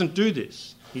 And he doesn't do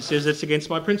this. He says it's against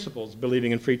my principles,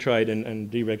 believing in free trade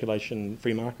and deregulation,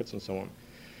 free markets and so on.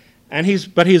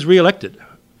 But he's re-elected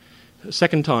a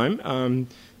second time at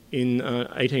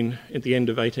the end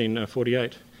of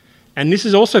 1848. And this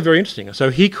is also very interesting. So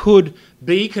he could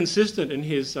be consistent in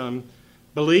his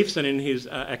beliefs and in his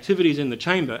activities in the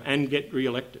chamber and get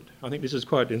re-elected. I think this is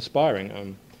quite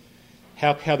inspiring,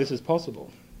 how this is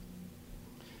possible.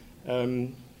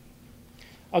 I'll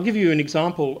give you an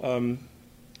example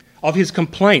of his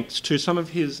complaints to some of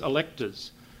his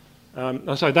electors.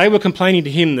 So they were complaining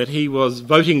to him that he was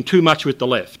voting too much with the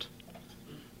left.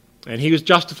 And he was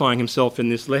justifying himself in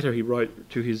this letter he wrote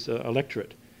to his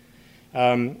electorate.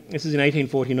 This is in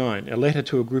 1849, a letter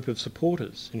to a group of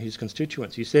supporters in his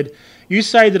constituents. He said, "You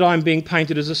say that I am being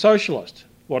painted as a socialist.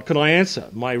 What can I answer?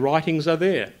 My writings are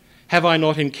there. Have I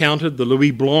not encountered the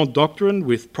Louis Blanc doctrine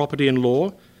with property and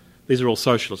law?" These are all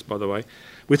socialists, by the way.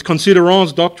 "With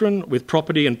Considerant's doctrine with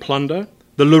property and plunder,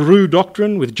 the Leroux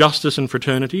doctrine with justice and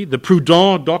fraternity, the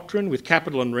Proudhon doctrine with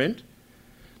capital and rent,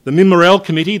 the Memorel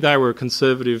Committee," they were a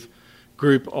conservative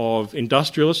group of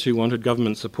industrialists who wanted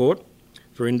government support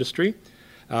for industry.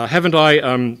 Haven't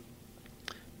I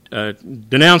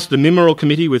denounced the Memorel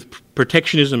Committee with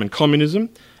protectionism and communism,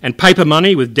 and paper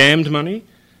money with damned money,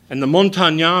 and the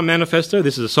Montagnard Manifesto,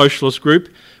 this is a socialist group,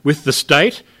 with the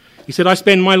state? He said, "I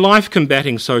spend my life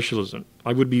combating socialism.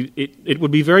 It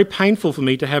would be very painful for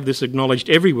me to have this acknowledged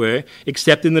everywhere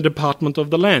except in the Department of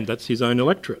the Land." That's his own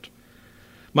electorate.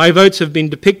 "My votes have been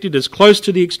depicted as close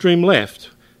to the extreme left.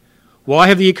 Why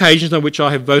have the occasions on which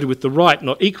I have voted with the right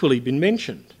not equally been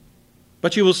mentioned?"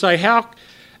 But you will say, how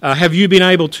have you been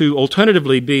able to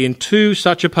alternatively be in two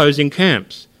such opposing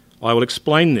camps? I will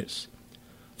explain this.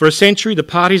 For a century, the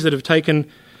parties that have taken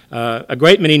a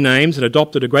great many names and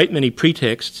adopted a great many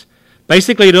pretexts,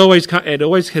 basically it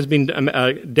always has been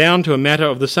down to a matter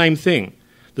of the same thing,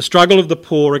 the struggle of the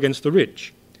poor against the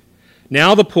rich.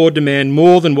 Now the poor demand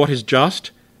more than what is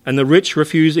just, and the rich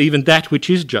refuse even that which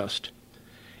is just.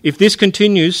 If this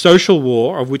continues, social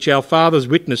war, of which our fathers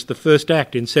witnessed the first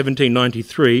act in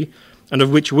 1793, and of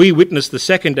which we witnessed the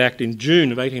second act in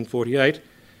June of 1848,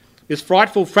 this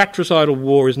frightful fratricidal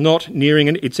war is not nearing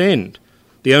its end.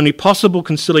 The only possible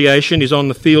conciliation is on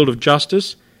the field of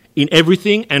justice, in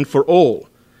everything and for all.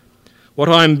 What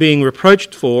I am being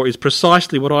reproached for is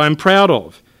precisely what I am proud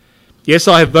of. Yes,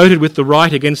 I have voted with the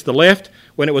right against the left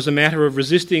when it was a matter of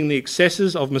resisting the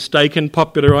excesses of mistaken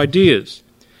popular ideas.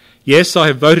 Yes, I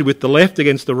have voted with the left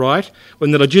against the right when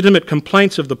the legitimate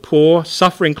complaints of the poor,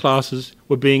 suffering classes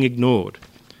were being ignored.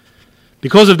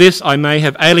 Because of this, I may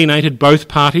have alienated both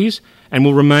parties and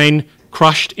will remain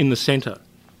crushed in the centre.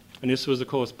 And this was, of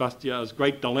course, Bastiat's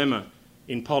great dilemma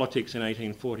in politics in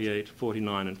 1848,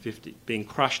 49 and 50, being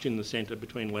crushed in the centre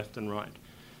between left and right.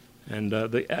 And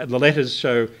the letters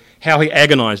show how he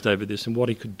agonised over this and what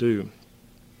he could do.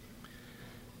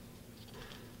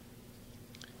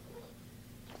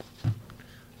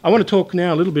 I want to talk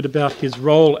now a little bit about his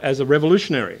role as a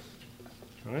revolutionary.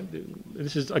 Right?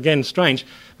 This is, again, strange.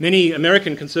 Many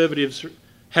American conservatives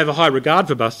have a high regard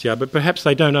for Bastiat, but perhaps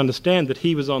they don't understand that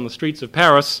he was on the streets of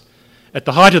Paris at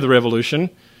the height of the revolution,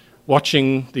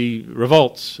 watching the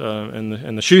revolts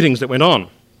and the shootings that went on.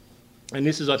 And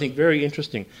this is, I think, very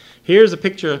interesting. Here's a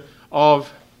picture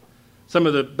of some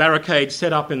of the barricades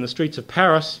set up in the streets of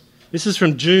Paris. This is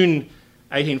from June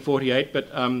 1848, but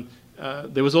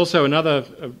there was also another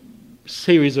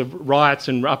series of riots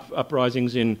and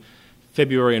uprisings in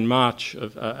February and March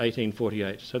of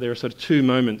 1848. So there are sort of two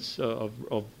moments of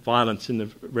violence in the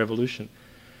revolution.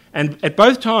 And at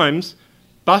both times,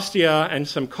 Bastiat and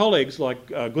some colleagues like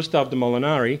Gustave de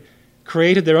Molinari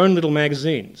created their own little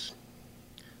magazines.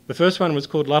 The first one was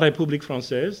called La République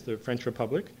Française, the French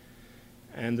Republic,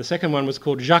 and the second one was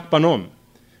called Jacques Bonhomme,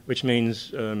 which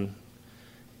means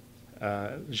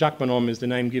Jacques Bonhomme is the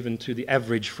name given to the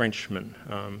average Frenchman.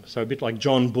 So a bit like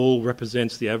John Bull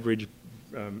represents the average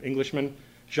Englishman,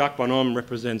 Jacques Bonhomme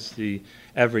represents the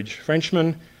average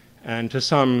Frenchman, and to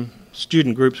some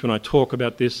student groups when I talk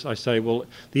about this, I say, well,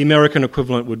 the American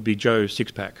equivalent would be Joe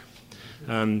Sixpack.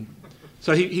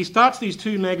 So he starts these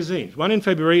two magazines, one in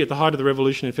February, at the height of the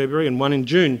revolution in February, and one in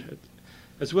June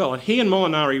as well. And he and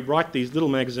Molinari write these little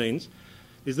magazines,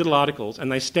 these little articles,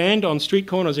 and they stand on street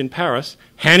corners in Paris,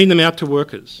 handing them out to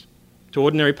workers, to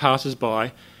ordinary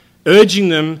passers-by, urging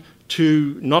them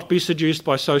to not be seduced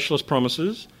by socialist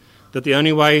promises, that the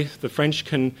only way the French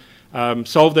can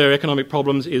solve their economic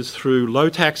problems is through low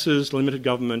taxes, limited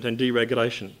government and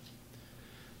deregulation.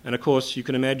 And of course, you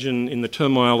can imagine in the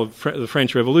turmoil of the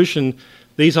French Revolution,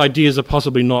 these ideas are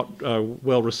possibly not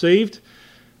well received.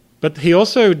 But he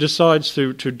also decides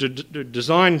to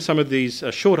design some of these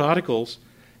short articles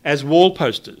as wall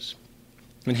posters.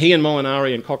 And he and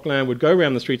Molinari and Coquelin would go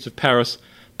around the streets of Paris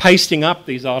pasting up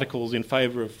these articles in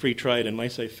favour of free trade and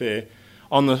laissez-faire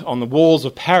on the walls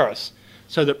of Paris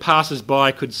so that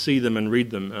passers-by could see them and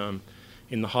read them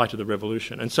in the height of the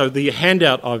revolution. And so the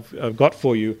handout I've got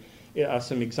for you are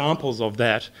some examples of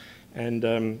that, and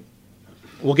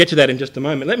we'll get to that in just a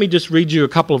moment. Let me just read you a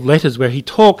couple of letters where he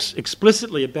talks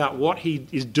explicitly about what he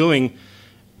is doing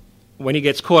when he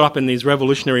gets caught up in these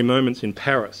revolutionary moments in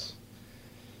Paris.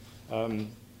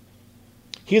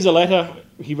 Here's a letter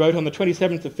he wrote on the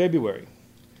 27th of February.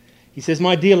 He says,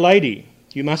 "My dear lady,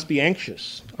 you must be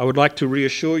anxious. I would like to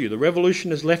reassure you. The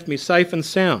revolution has left me safe and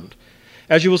sound.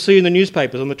 As you will see in the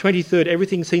newspapers, on the 23rd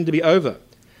everything seemed to be over.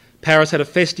 Paris had a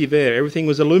festive air. Everything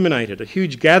was illuminated. A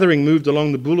huge gathering moved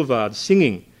along the boulevards,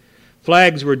 singing.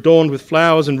 Flags were adorned with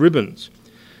flowers and ribbons.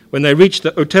 When they reached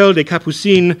the Hôtel des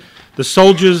Capucines, the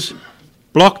soldiers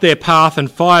blocked their path and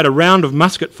fired a round of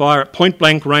musket fire at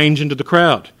point-blank range into the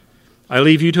crowd. I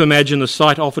leave you to imagine the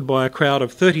sight offered by a crowd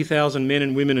of 30,000 men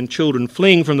and women and children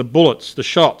fleeing from the bullets, the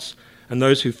shots, and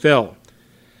those who fell.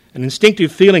 An instinctive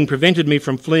feeling prevented me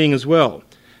from fleeing as well.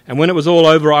 And when it was all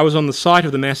over, I was on the site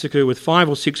of the massacre with 5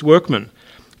 or 6 workmen,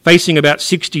 facing about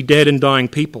 60 dead and dying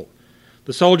people.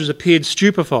 The soldiers appeared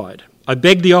stupefied. I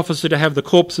begged the officer to have the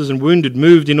corpses and wounded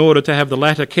moved in order to have the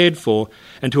latter cared for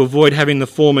and to avoid having the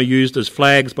former used as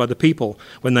flags by the people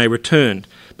when they returned.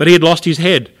 But he had lost his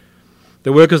head.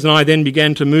 The workers and I then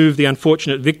began to move the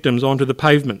unfortunate victims onto the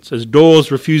pavements as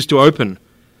doors refused to open.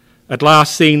 At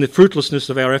last, seeing the fruitlessness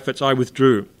of our efforts, I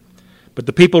withdrew. But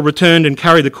the people returned and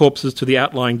carried the corpses to the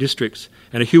outlying districts,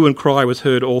 and a hue and cry was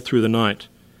heard all through the night.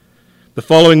 The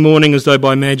following morning, as though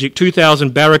by magic,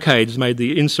 2,000 barricades made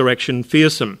the insurrection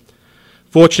fearsome.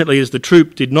 Fortunately, as the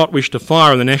troop did not wish to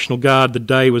fire on the National Guard, the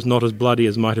day was not as bloody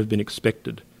as might have been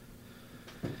expected."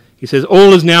 He says,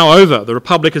 "All is now over. The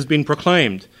Republic has been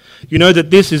proclaimed. You know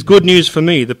that this is good news for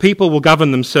me. The people will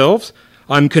govern themselves.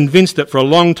 I am convinced that for a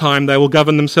long time they will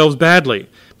govern themselves badly,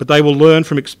 but they will learn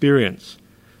from experience.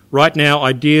 Right now,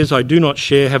 ideas I do not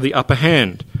share have the upper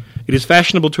hand. It is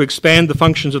fashionable to expand the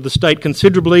functions of the state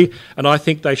considerably, and I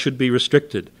think they should be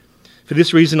restricted. For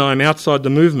this reason, I am outside the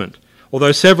movement,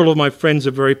 although several of my friends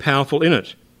are very powerful in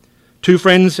it. 2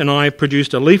 friends and I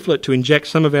produced a leaflet to inject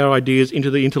some of our ideas into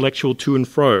the intellectual to and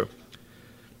fro.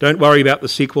 Don't worry about the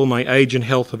sequel. My age and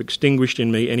health have extinguished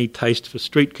in me any taste for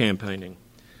street campaigning."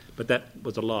 But that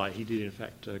was a lie. He did, in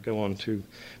fact, go on to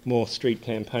more street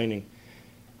campaigning.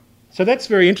 So that's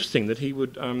very interesting, that he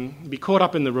would be caught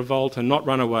up in the revolt and not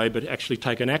run away, but actually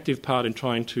take an active part in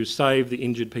trying to save the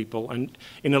injured people. And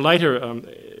in a later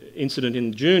incident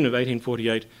in June of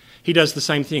 1848, he does the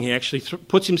same thing. He actually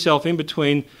puts himself in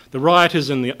between the rioters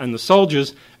and the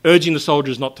soldiers, urging the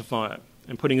soldiers not to fire,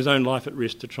 and putting his own life at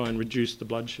risk to try and reduce the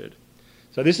bloodshed.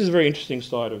 So this is a very interesting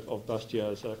side of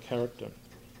Bastiat's character.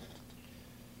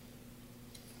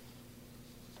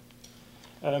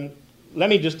 Let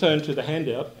me just turn to the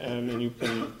handout, and you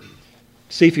can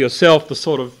see for yourself the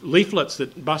sort of leaflets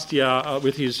that Bastiat,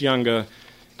 with his younger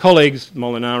colleagues,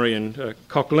 Molinari and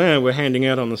Coquelin, were handing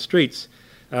out on the streets.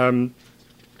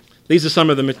 These are some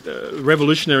of the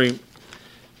revolutionary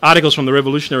articles from the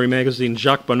revolutionary magazine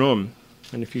Jacques Bonhomme.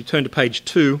 And if you turn to page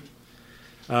 2,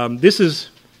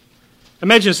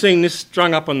 imagine seeing this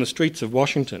strung up on the streets of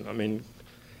Washington. I mean,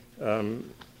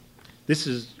 this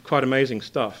is quite amazing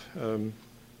stuff.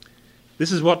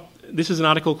 This is an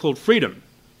article called Freedom.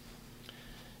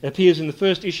 It appears in the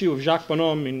first issue of Jacques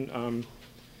Bonhomme in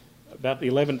about the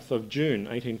 11th of June,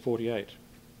 1848.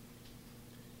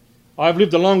 "I've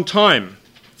lived a long time,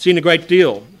 seen a great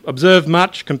deal, observed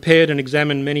much, compared and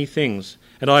examined many things,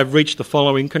 and I have reached the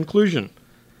following conclusion.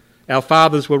 Our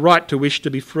fathers were right to wish to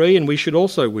be free, and we should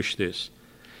also wish this.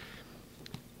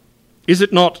 It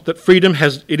is not that freedom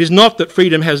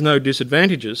has no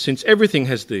disadvantages, since everything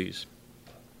has these.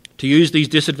 To use these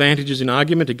disadvantages in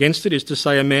argument against it is to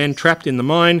say a man trapped in the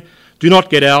mine, do not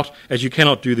get out, as you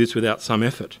cannot do this without some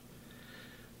effort.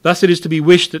 Thus it is to be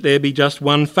wished that there be just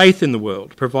one faith in the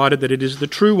world, provided that it is the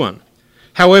true one.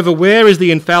 However, where is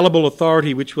the infallible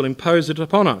authority which will impose it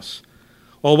upon us?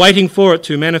 While waiting for it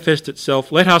to manifest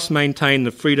itself, let us maintain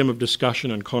the freedom of discussion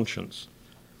and conscience.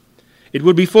 It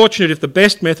would be fortunate if the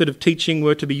best method of teaching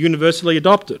were to be universally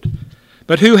adopted.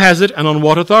 But who has it and on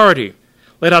what authority?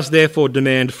 Let us therefore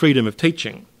demand freedom of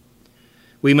teaching.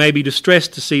 We may be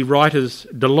distressed to see writers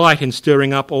delight in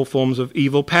stirring up all forms of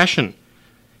evil passion.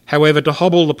 However, to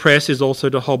hobble the press is also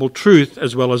to hobble truth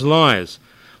as well as lies.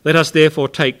 Let us therefore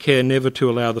take care never to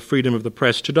allow the freedom of the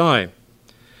press to die.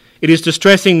 It is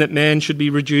distressing that man should be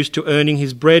reduced to earning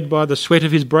his bread by the sweat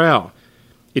of his brow.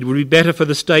 It would be better for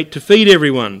the state to feed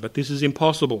everyone, but this is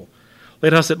impossible.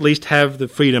 Let us at least have the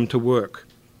freedom to work.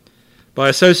 By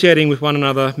associating with one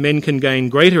another, men can gain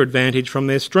greater advantage from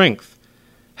their strength.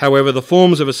 However, the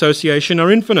forms of association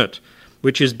are infinite.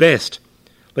 Which is best?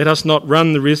 Let us not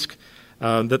run the risk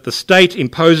that the state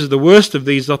imposes the worst of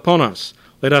these upon us.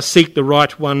 Let us seek the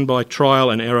right one by trial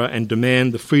and error and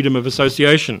demand the freedom of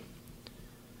association.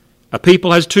 A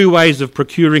people has two ways of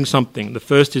procuring something. The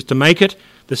first is to make it.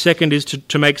 The second is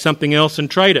to make something else and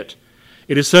trade it.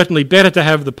 It is certainly better to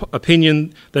have the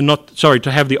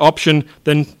to have the option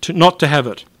than not to have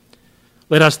it.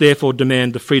 Let us therefore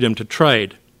demand the freedom to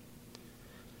trade.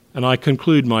 And I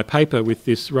conclude my paper with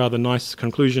this rather nice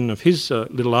conclusion of his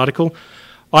little article.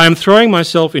 I am throwing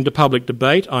myself into public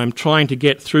debate. I am trying to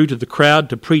get through to the crowd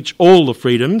to preach all the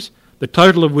freedoms, the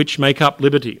total of which make up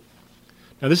liberty.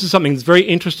 Now, this is something that's very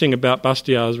interesting about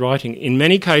Bastiat's writing. In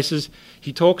many cases,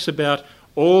 he talks about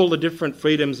all the different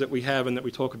freedoms that we have and that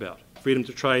we talk about. Freedom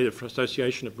to trade, of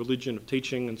association, of religion, of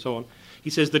teaching, and so on. He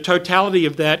says the totality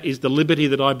of that is the liberty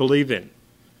that I believe in.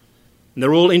 And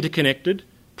they're all interconnected.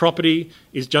 Property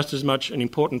is just as much an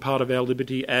important part of our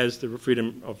liberty as the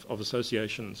freedom of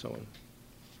association and so on.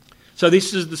 So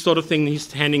this is the sort of thing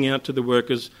he's handing out to the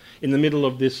workers in the middle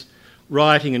of this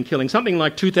rioting and killing. Something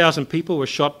like 2,000 people were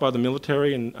shot by the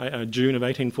military in June of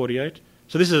 1848.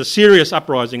 So this is a serious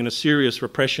uprising and a serious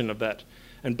repression of that.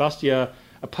 And Bastiat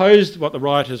opposed what the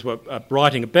rioters were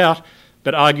writing about,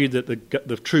 but argued that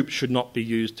the troops should not be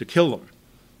used to kill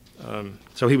them.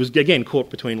 So he was, again, caught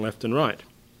between left and right.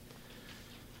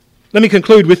 Let me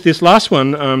conclude with this last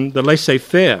one, the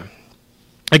laissez-faire.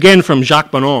 Again from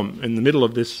Jacques Bonhomme, in the middle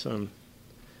of this,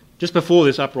 just before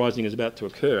this uprising is about to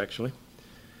occur, actually.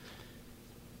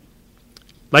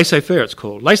 Laissez-faire, it's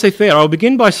called. Laissez-faire, I'll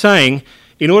begin by saying,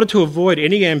 in order to avoid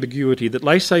any ambiguity, that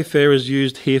laissez-faire is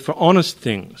used here for honest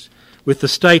things, with the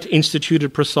state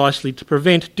instituted precisely to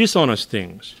prevent dishonest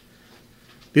things.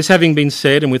 This having been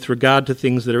said, and with regard to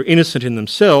things that are innocent in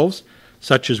themselves,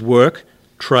 such as work,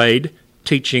 trade,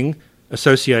 teaching,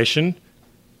 association,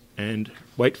 and,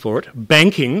 wait for it,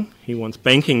 banking, he wants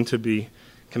banking to be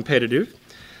competitive,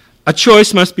 a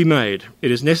choice must be made.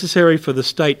 It is necessary for the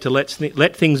state to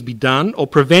let things be done or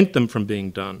prevent them from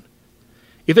being done.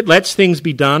 If it lets things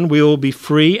be done, we will be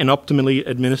free and optimally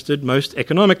administered most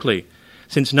economically,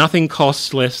 since nothing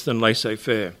costs less than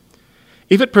laissez-faire.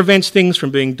 If it prevents things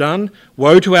from being done,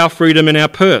 woe to our freedom and our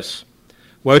purse.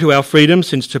 Woe to our freedom,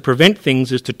 since to prevent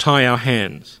things is to tie our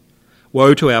hands.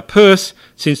 Woe to our purse,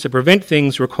 since to prevent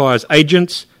things requires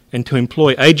agents, and to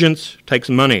employ agents takes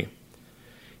money.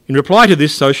 In reply to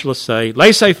this, socialists say,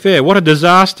 laissez-faire, what a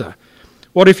disaster.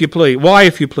 Why, if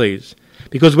you please?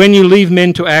 Because when you leave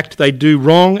men to act, they do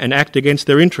wrong and act against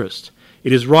their interests.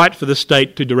 It is right for the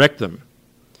state to direct them.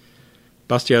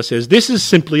 Bastiat says, this is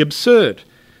simply absurd.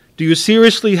 Do you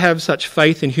seriously have such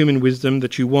faith in human wisdom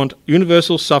that you want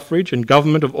universal suffrage and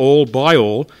government of all by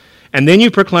all, and then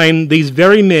you proclaim these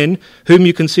very men whom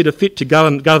you consider fit to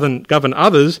govern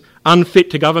others, unfit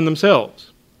to govern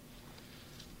themselves?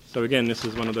 So again, this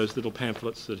is one of those little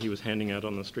pamphlets that he was handing out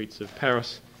on the streets of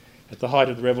Paris at the height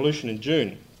of the revolution in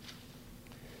June.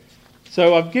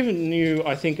 So I've given you,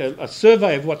 I think, a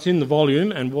survey of what's in the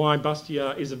volume and why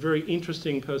Bastiat is a very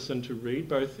interesting person to read,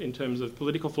 both in terms of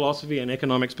political philosophy and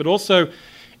economics, but also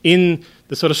in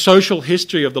the sort of social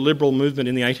history of the liberal movement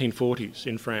in the 1840s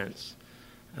in France,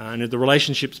 and the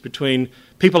relationships between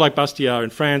people like Bastiat in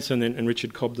France and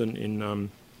Richard Cobden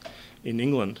in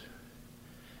England.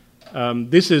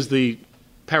 This is the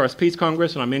Paris Peace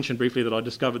Congress, and I mentioned briefly that I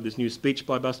discovered this new speech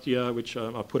by Bastiat, which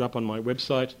I put up on my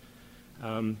website.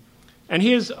 And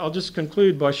I'll just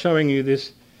conclude by showing you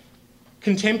this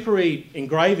contemporary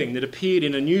engraving that appeared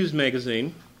in a news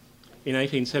magazine in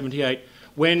 1878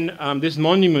 when this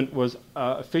monument was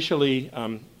officially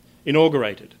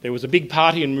inaugurated. There was a big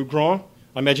party in Mugron.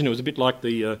 I imagine it was a bit like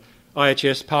the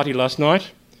IHS party last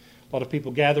night. A lot of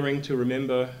people gathering to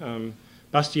remember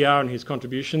Bastiat and his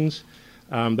contributions.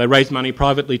 They raised money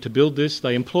privately to build this.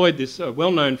 They employed this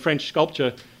well-known French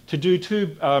sculptor to do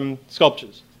two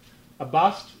sculptures. A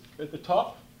bust at the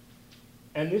top,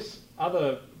 and this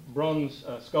other bronze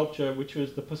sculpture, which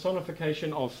was the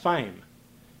personification of fame.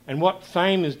 And what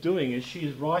fame is doing is she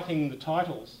is writing the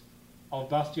titles of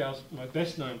Bastiat's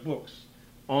best-known books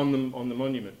on the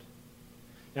monument.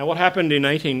 Now, what happened in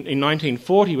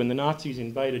 1940 when the Nazis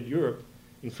invaded Europe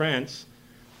in France,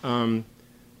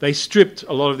 they stripped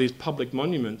a lot of these public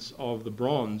monuments of the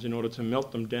bronze in order to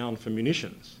melt them down for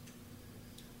munitions.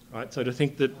 Right? So to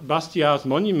think that Bastiat's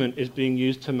monument is being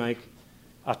used to make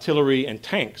artillery and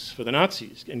tanks for the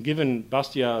Nazis, and given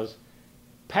Bastiat's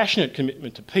passionate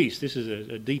commitment to peace, this is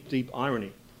a deep, deep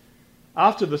irony.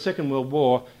 After the Second World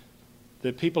War,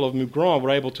 the people of Mugron were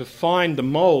able to find the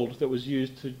mould that was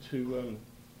used to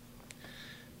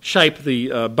shape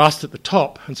the bust at the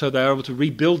top, and so they were able to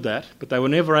rebuild that, but they were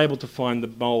never able to find the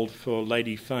mould for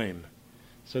Lady Fame.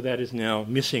 So that is now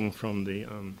missing from the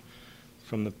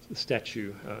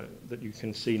statue that you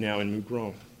can see now in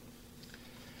Mugron.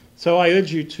 So I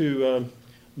urge you to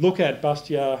look at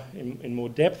Bastiat in more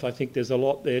depth. I think there's a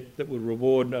lot there that would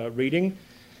reward reading.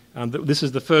 This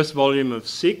is the first volume of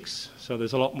 6, so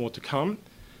there's a lot more to come.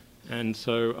 And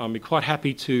so I'll be quite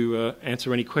happy to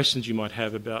answer any questions you might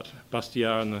have about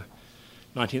Bastiat and the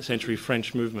 19th century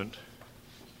French movement.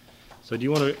 So do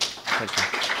you want to... Thank you.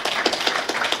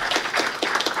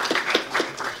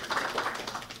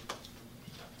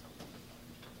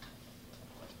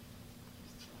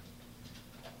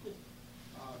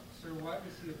 Sir, why was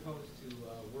he opposed to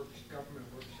government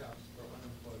workshops for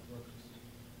unemployed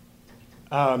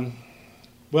workers?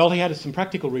 Well, he had some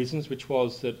practical reasons, which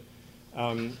was that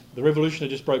the revolution had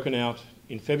just broken out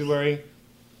in February.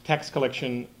 Tax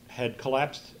collection had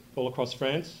collapsed all across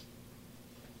France.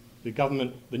 The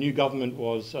new government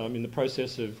was in the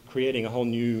process of creating a whole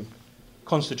new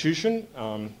constitution.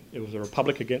 It was a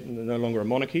republic again, no longer a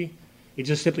monarchy. It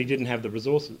just simply didn't have the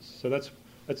resources. So that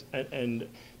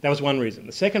was one reason.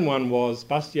 The second one was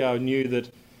Bastiat knew that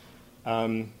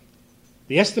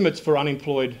the estimates for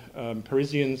unemployed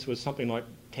Parisians was something like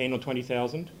 10 or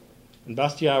 20,000. And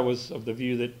Bastiat was of the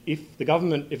view that if it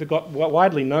got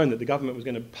widely known that the government was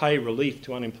going to pay relief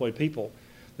to unemployed people,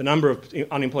 the number of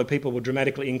unemployed people would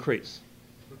dramatically increase.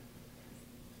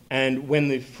 And when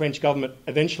the French government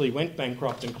eventually went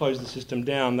bankrupt and closed the system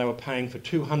down, they were paying for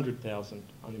 200,000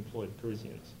 unemployed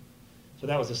Parisians. So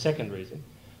that was the second reason.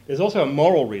 There's also a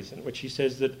moral reason, which he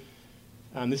says that,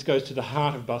 this goes to the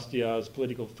heart of Bastiat's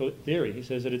political theory. He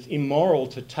says that it's immoral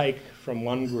to take from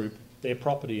one group their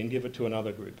property and give it to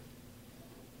another group.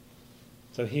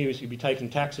 So here you'd be taking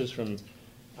taxes from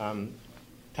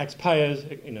taxpayers.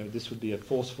 This would be a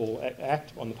forceful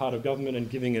act on the part of government, and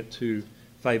giving it to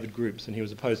favoured groups, and he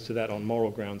was opposed to that on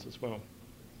moral grounds as well.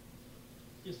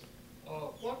 Yes.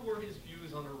 What were his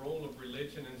views on the role of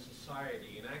religion in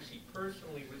society? And actually,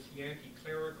 personally, was he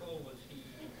anti-clerical? Was he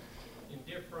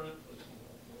indifferent?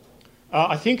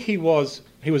 I think he was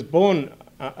born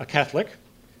a Catholic,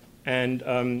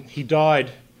 and he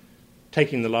died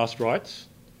taking the last rites.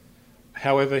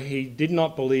 However, he did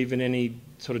not believe in any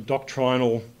sort of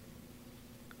doctrinal,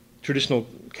 traditional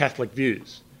Catholic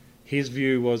views. His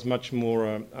view was much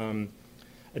more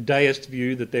a deist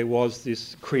view, that there was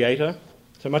this creator,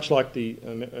 so much like the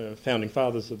founding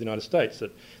fathers of the United States,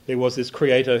 that there was this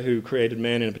creator who created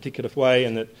man in a particular way,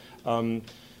 and that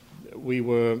we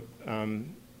were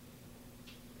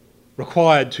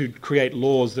required to create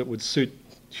laws that would suit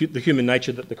the human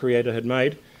nature that the creator had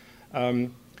made.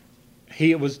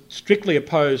 He was strictly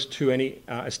opposed to any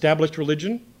established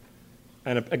religion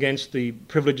and against the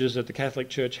privileges that the Catholic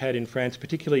Church had in France,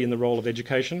 particularly in the role of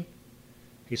education.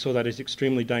 He saw that as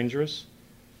extremely dangerous.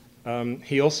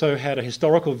 He also had a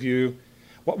historical view.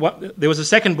 There was a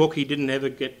second book he didn't ever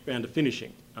get around to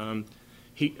finishing.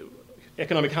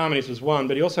 Economic Harmonies was one,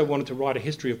 but he also wanted to write a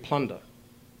history of plunder.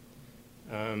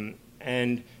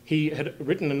 And he had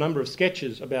written a number of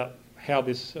sketches about how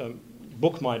this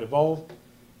book might evolve.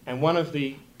 And one of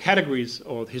the categories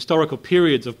or historical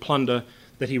periods of plunder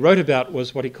that he wrote about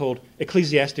was what he called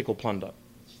ecclesiastical plunder.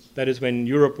 That is when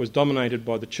Europe was dominated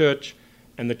by the church,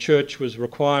 and the church was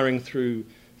requiring through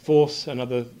force and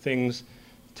other things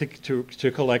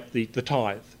to collect the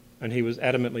tithe. And he was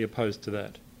adamantly opposed to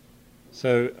that.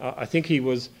 So I think he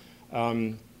was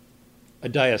a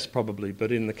deist probably,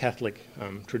 but in the Catholic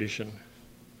tradition.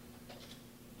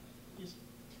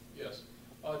 Yes.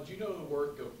 Do you know the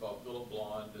work of Philip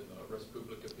Blond and the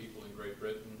Respublica people in Great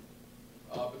Britain?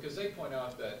 Because they point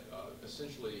out that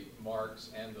essentially Marx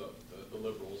and the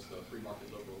liberals, the free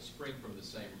market liberals, spring from the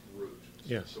same root,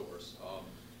 source.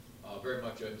 Very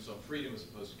much emphasis on freedom as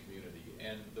opposed to community.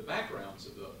 And the backgrounds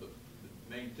of the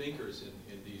main thinkers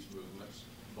in these movements,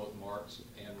 both Marx,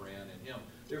 Ayn Rand, and him,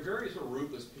 they're very sort of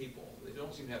rootless people. They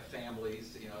don't seem to have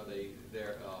families.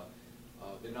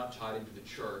 They're not tied into the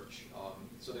church.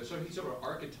 So he's sort of an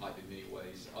archetype in many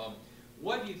ways.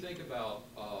 What do you think about?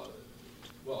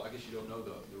 Well, I guess you don't know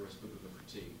the Respublica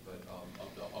critique, but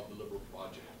of the liberal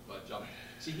project. But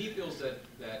see, he feels that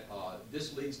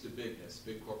this leads to bigness,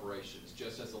 big corporations,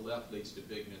 just as the left leads to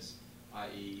bigness,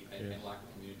 i.e., and lack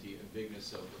of community, and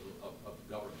bigness of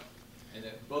the government. and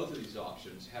that both of these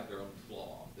options have their own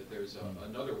flaw, that there's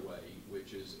another way,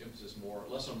 which is emphasis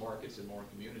less on markets and more on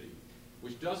community,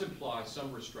 which does imply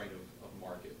some restraint of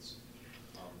markets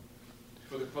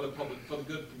for the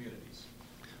good communities.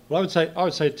 Well, I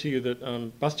would say to you that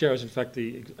Bastiat is in fact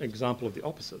the example of the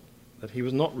opposite, that he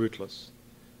was not rootless.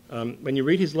 When you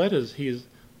read his letters, he is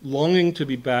longing to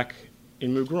be back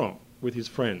in Mougon with his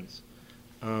friends.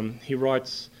 He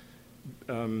writes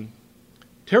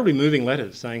terribly moving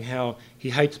letters saying how he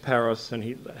hates Paris and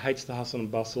he hates the hustle and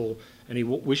bustle, and he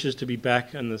wishes to be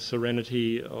back in the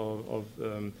serenity of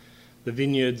the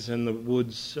vineyards and the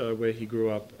woods where he grew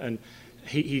up. And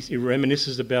he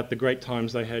reminisces about the great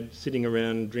times they had sitting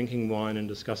around drinking wine and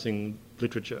discussing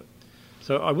literature.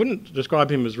 So I wouldn't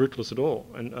describe him as rootless at all,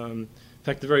 and in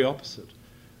fact the very opposite.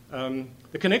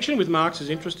 The connection with Marx is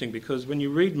interesting because when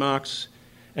you read Marx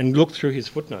and look through his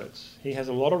footnotes, he has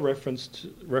a lot of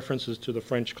references to the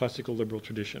French classical liberal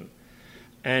tradition.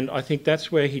 And I think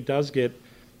that's where he does get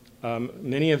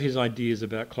many of his ideas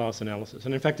about class analysis.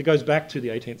 And in fact, it goes back to the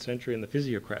 18th century and the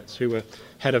physiocrats, who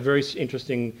had a very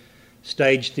interesting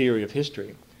stage theory of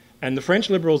history. And the French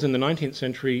liberals in the 19th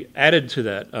century added to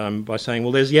that by saying,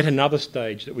 well, there's yet another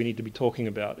stage that we need to be talking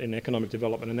about in economic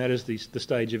development, and that is the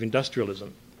stage of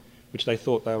industrialism, which they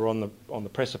thought they were on the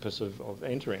precipice of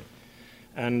entering.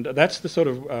 And that's the sort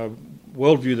of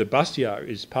worldview that Bastiat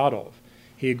is part of.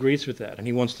 He agrees with that, and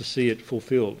he wants to see it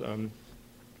fulfilled.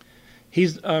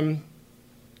 He's,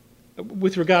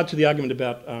 with regard to the argument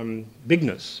about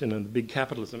bigness, the big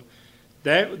capitalism,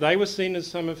 they were seen as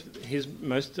some of his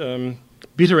most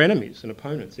bitter enemies and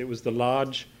opponents. It was the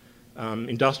large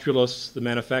industrialists, the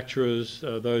manufacturers,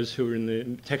 those who were in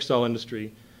the textile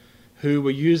industry, who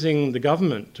were using the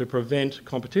government to prevent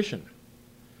competition.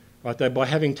 Right, by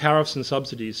having tariffs and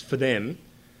subsidies for them,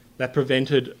 that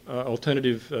prevented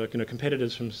alternative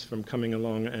competitors from coming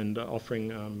along and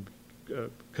offering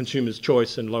consumers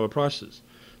choice and lower prices.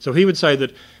 So he would say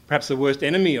that perhaps the worst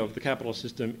enemy of the capitalist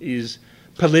system is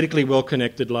politically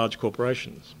well-connected large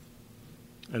corporations.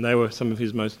 And they were some of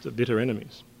his most bitter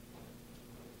enemies.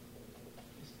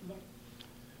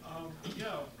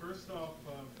 First off,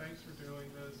 thanks for doing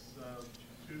this.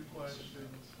 2 questions.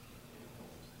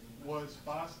 Was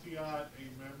Bastiat a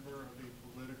member of a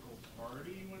political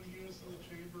party when he was in the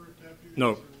Chamber of Deputies? No.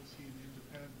 Or was he an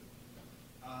independent?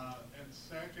 And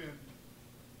second,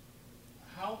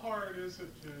 how hard is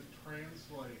it to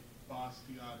translate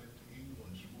Bastiat into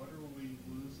English? What are we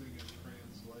losing in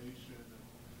translation?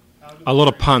 A lot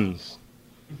of puns.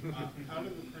 How do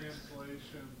the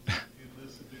translations in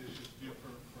this edition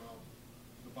differ from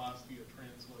the Bastiat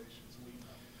translations we know?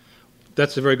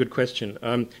 That's a very good question.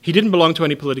 He didn't belong to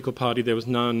any political party. There was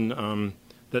none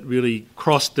that really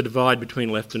crossed the divide between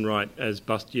left and right, as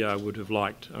Bastiat would have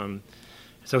liked.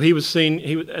 So he was seen,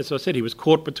 as I said, he was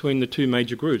caught between the two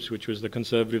major groups, which was the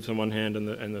conservatives on one hand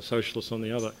and the socialists on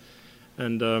the other.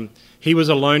 And he was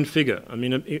a lone figure. I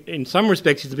mean, in some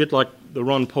respects, he's a bit like the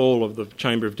Ron Paul of the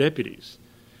Chamber of Deputies,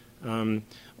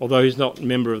 although he's not a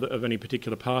member of any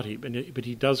particular party. But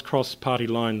he does cross party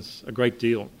lines a great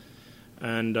deal.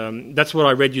 And that's what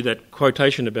I read you that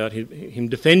quotation about him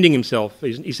defending himself.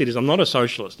 He said, "I'm not a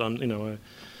socialist.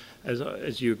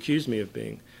 As you accuse me of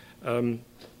being."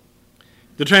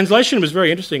 The translation was very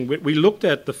interesting. We looked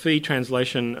at the Fee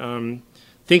translation,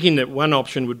 thinking that one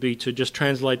option would be to just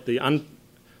translate the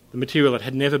material that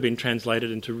had never been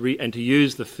translated and to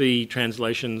use the Fee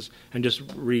translations and just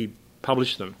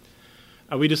republish them.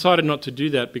 We decided not to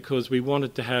do that because we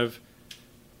wanted to have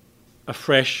a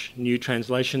fresh new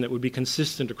translation that would be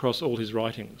consistent across all his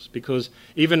writings, because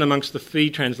even amongst the Fee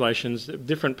translations,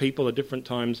 different people at different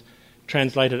times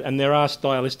translated, and there are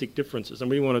stylistic differences, and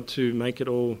we wanted to make it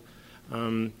all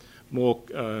more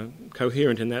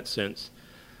coherent in that sense,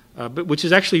 but which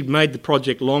has actually made the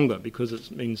project longer because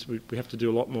it means we have to do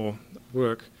a lot more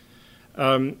work.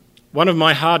 One of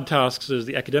my hard tasks as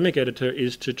the academic editor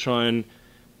is to try and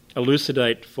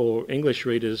elucidate for English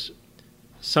readers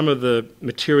some of the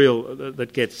material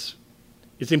that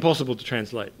it's impossible to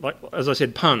translate. Like, as I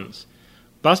said, puns.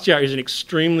 Bastiat is an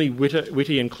extremely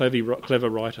witty and clever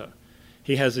writer.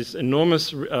 He has this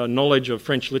enormous knowledge of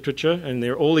French literature, and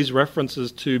there are all these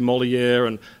references to Molière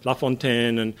and La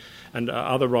Fontaine and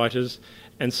other writers,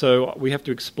 and so we have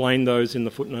to explain those in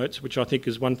the footnotes, which I think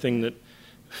is one thing that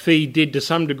Fee did to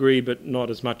some degree, but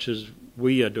not as much as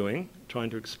we are doing,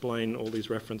 trying to explain all these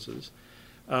references.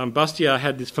 Bastiat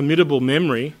had this formidable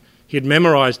memory. He had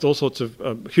memorized all sorts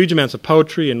of huge amounts of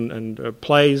poetry and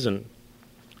plays, and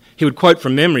he would quote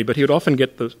from memory, but he would often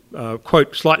get the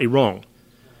quote slightly wrong.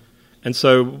 And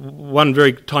so one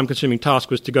very time-consuming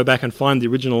task was to go back and find the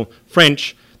original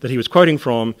French that he was quoting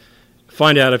from,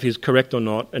 find out if he's correct or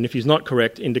not, and if he's not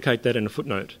correct, indicate that in a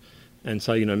footnote and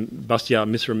say, Bastiat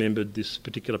misremembered this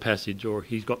particular passage, or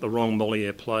he's got the wrong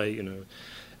Molière play,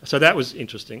 So that was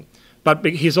interesting. But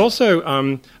he's also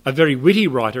a very witty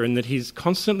writer in that he's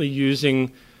constantly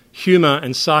using humour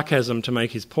and sarcasm to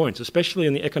make his points, especially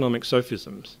in the economic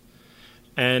sophisms.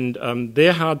 And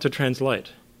they're hard to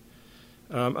translate.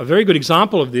 A very good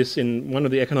example of this in one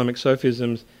of the economic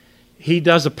sophisms, he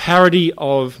does a parody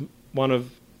of one of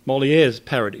Molière's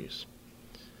parodies.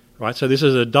 Right, so this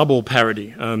is a double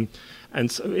parody. And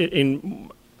so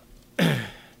in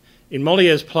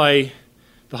Molière's play,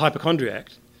 The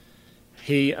Hypochondriac,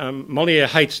 Molière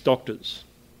hates doctors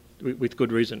with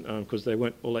good reason, because they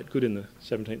weren't all that good in the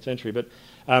 17th century. But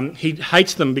he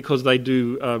hates them because they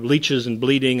do leeches and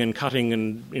bleeding and cutting,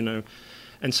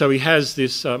 and so he has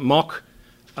this mock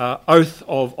oath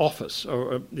of office,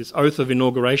 or this oath of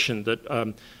inauguration that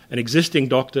an existing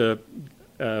doctor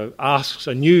asks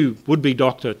a new would-be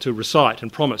doctor to recite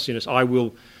and promise. I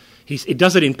will. It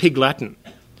does it in pig Latin.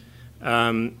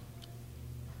 And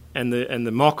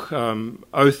the mock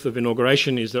oath of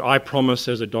inauguration is that I promise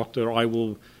as a doctor I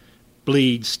will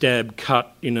bleed, stab,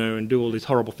 cut, and do all these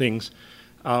horrible things.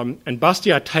 And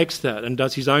Bastiat takes that and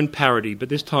does his own parody, but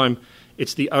this time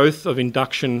it's the oath of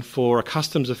induction for a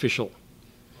customs official,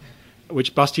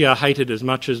 which Bastiat hated as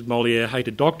much as Molière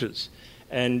hated doctors.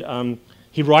 And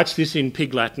he writes this in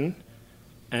pig Latin,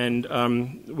 and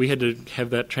we had to have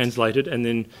that translated. And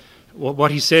then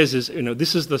what he says is,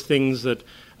 this is the things that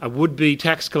a would-be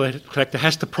tax collector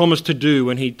has to promise to do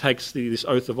when he takes this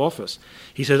oath of office.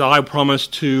 He says, I promise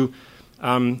to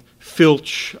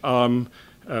filch,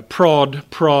 prod,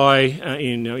 pry,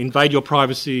 invade your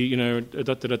privacy,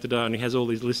 and he has all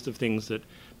these lists of things that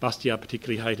Bastiat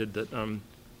particularly hated that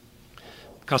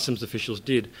customs officials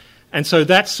did. And so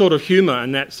that sort of humour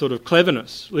and that sort of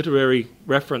cleverness, literary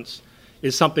reference,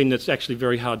 is something that's actually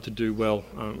very hard to do well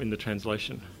in the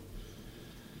translation.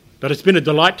 But it's been a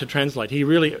delight to translate.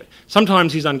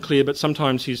 Sometimes he's unclear, but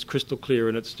sometimes he's crystal clear,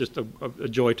 and it's just a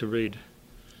joy to read.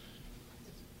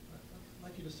 I'd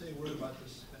like you to say a word about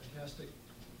this fantastic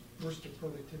burst of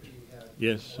productivity he had in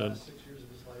the last 6 years of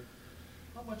his life.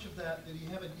 How much of that, did he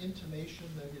have an intimation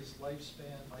that his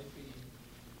lifespan might be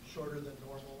shorter than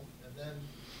normal? And then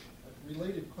a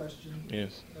related question,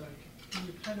 yes. Can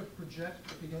you kind of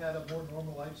project if he had a more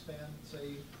normal lifespan,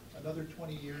 say another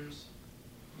 20 years?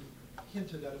 You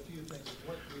hinted at a few things,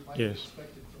 what we might have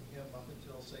expected from him up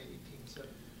until, say, 1870.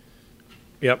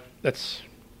 Yep,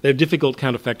 they're difficult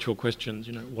counterfactual questions,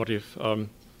 what if...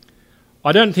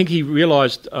 I don't think he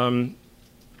realised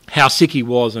how sick he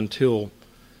was until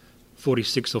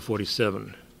 46 or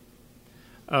 47.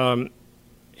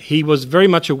 He was very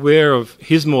much aware of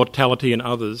his mortality and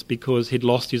others because he'd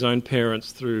lost his own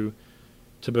parents through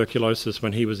tuberculosis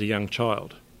when he was a young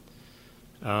child.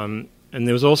 And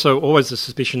there was also always the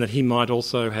suspicion that he might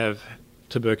also have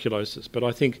tuberculosis. But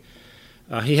I think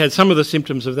he had some of the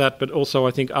symptoms of that, but also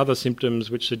I think other symptoms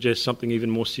which suggest something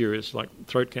even more serious, like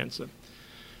throat cancer.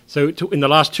 So in the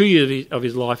last 2 years of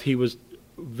his life, he was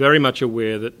very much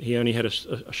aware that he only had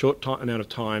a short amount of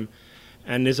time.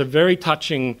 And there's a very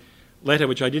touching letter,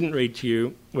 which I didn't read to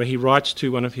you, where he writes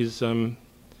to one of his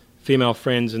female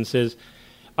friends and says,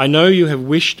 I know you have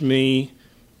wished me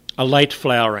a late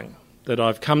flowering, that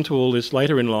I've come to all this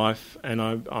later in life and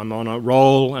I'm on a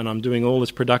roll and I'm doing all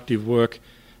this productive work.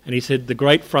 And he said, the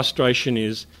great frustration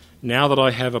is, now that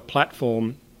I have a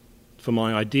platform for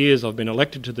my ideas, I've been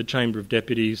elected to the Chamber of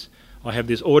Deputies, I have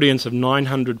this audience of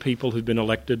 900 people who've been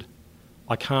elected,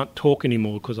 I can't talk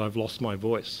anymore because I've lost my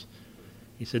voice.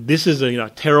 He said, this is a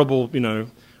terrible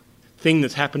thing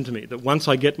that's happened to me, that once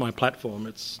I get my platform,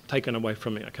 it's taken away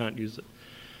from me, I can't use it.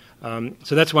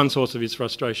 So that's one source of his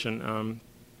frustration.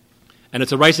 And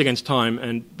it's a race against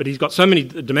time, but he's got so many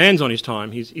demands on his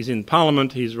time. He's in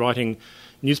Parliament, he's writing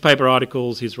newspaper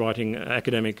articles, he's writing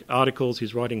academic articles,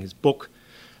 he's writing his book,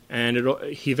 and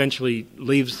he eventually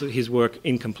leaves his work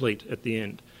incomplete at the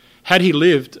end. Had he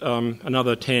lived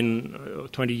another 10 or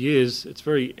 20 years, it's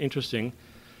very interesting.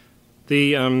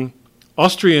 The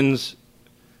Austrians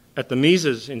at the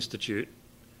Mises Institute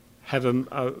have,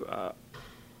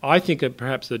 I think,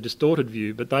 perhaps a distorted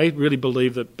view, but they really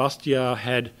believe that Bastiat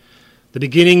had the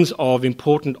beginnings of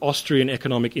important Austrian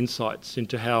economic insights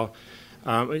into how,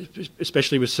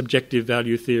 especially with subjective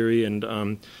value theory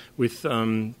and with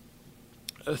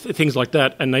things like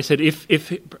that. And they said if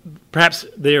perhaps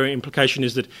their implication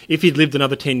is that if he'd lived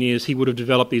another 10 years, he would have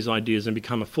developed these ideas and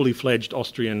become a fully fledged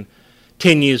Austrian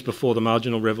 10 years before the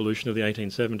marginal revolution of the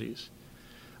 1870s.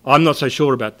 I'm not so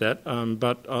sure about that,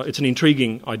 but it's an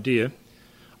intriguing idea.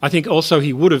 I think also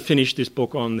he would have finished this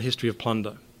book on the history of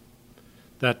plunder.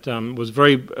 That was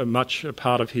very much a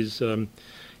part of his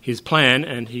plan,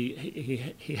 and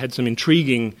he had some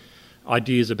intriguing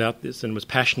ideas about this and was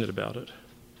passionate about it.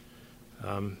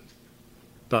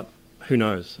 But who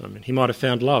knows? I mean, he might have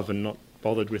found love and not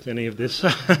bothered with any of this.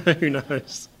 Who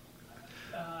knows?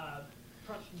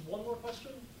 Perhaps one more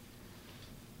question?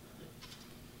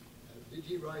 Did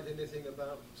he write anything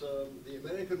about the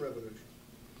American Revolution?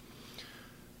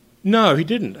 No, he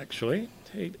didn't, actually.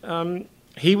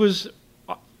 He was...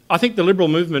 I think the liberal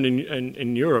movement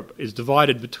in Europe is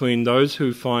divided between those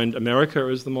who find America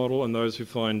as the model and those who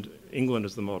find England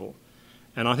as the model.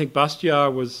 And I think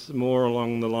Bastiat was more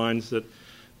along the lines that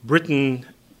Britain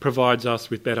provides us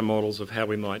with better models of how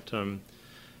we might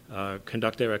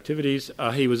conduct our activities.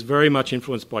 He was very much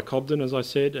influenced by Cobden, as I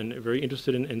said, and very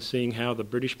interested in seeing how the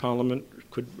British Parliament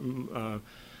could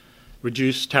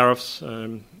reduce tariffs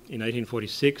in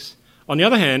 1846. On the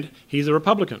other hand, he's a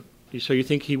Republican. So you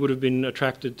think he would have been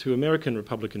attracted to American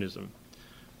republicanism.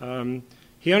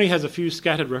 He only has a few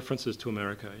scattered references to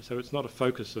America, so it's not a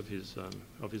focus of his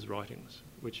writings,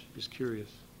 which is curious.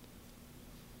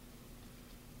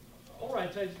 All right.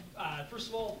 First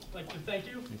of all, I'd like to thank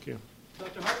you. Thank you.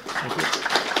 Dr. Hart.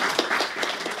 Thank you.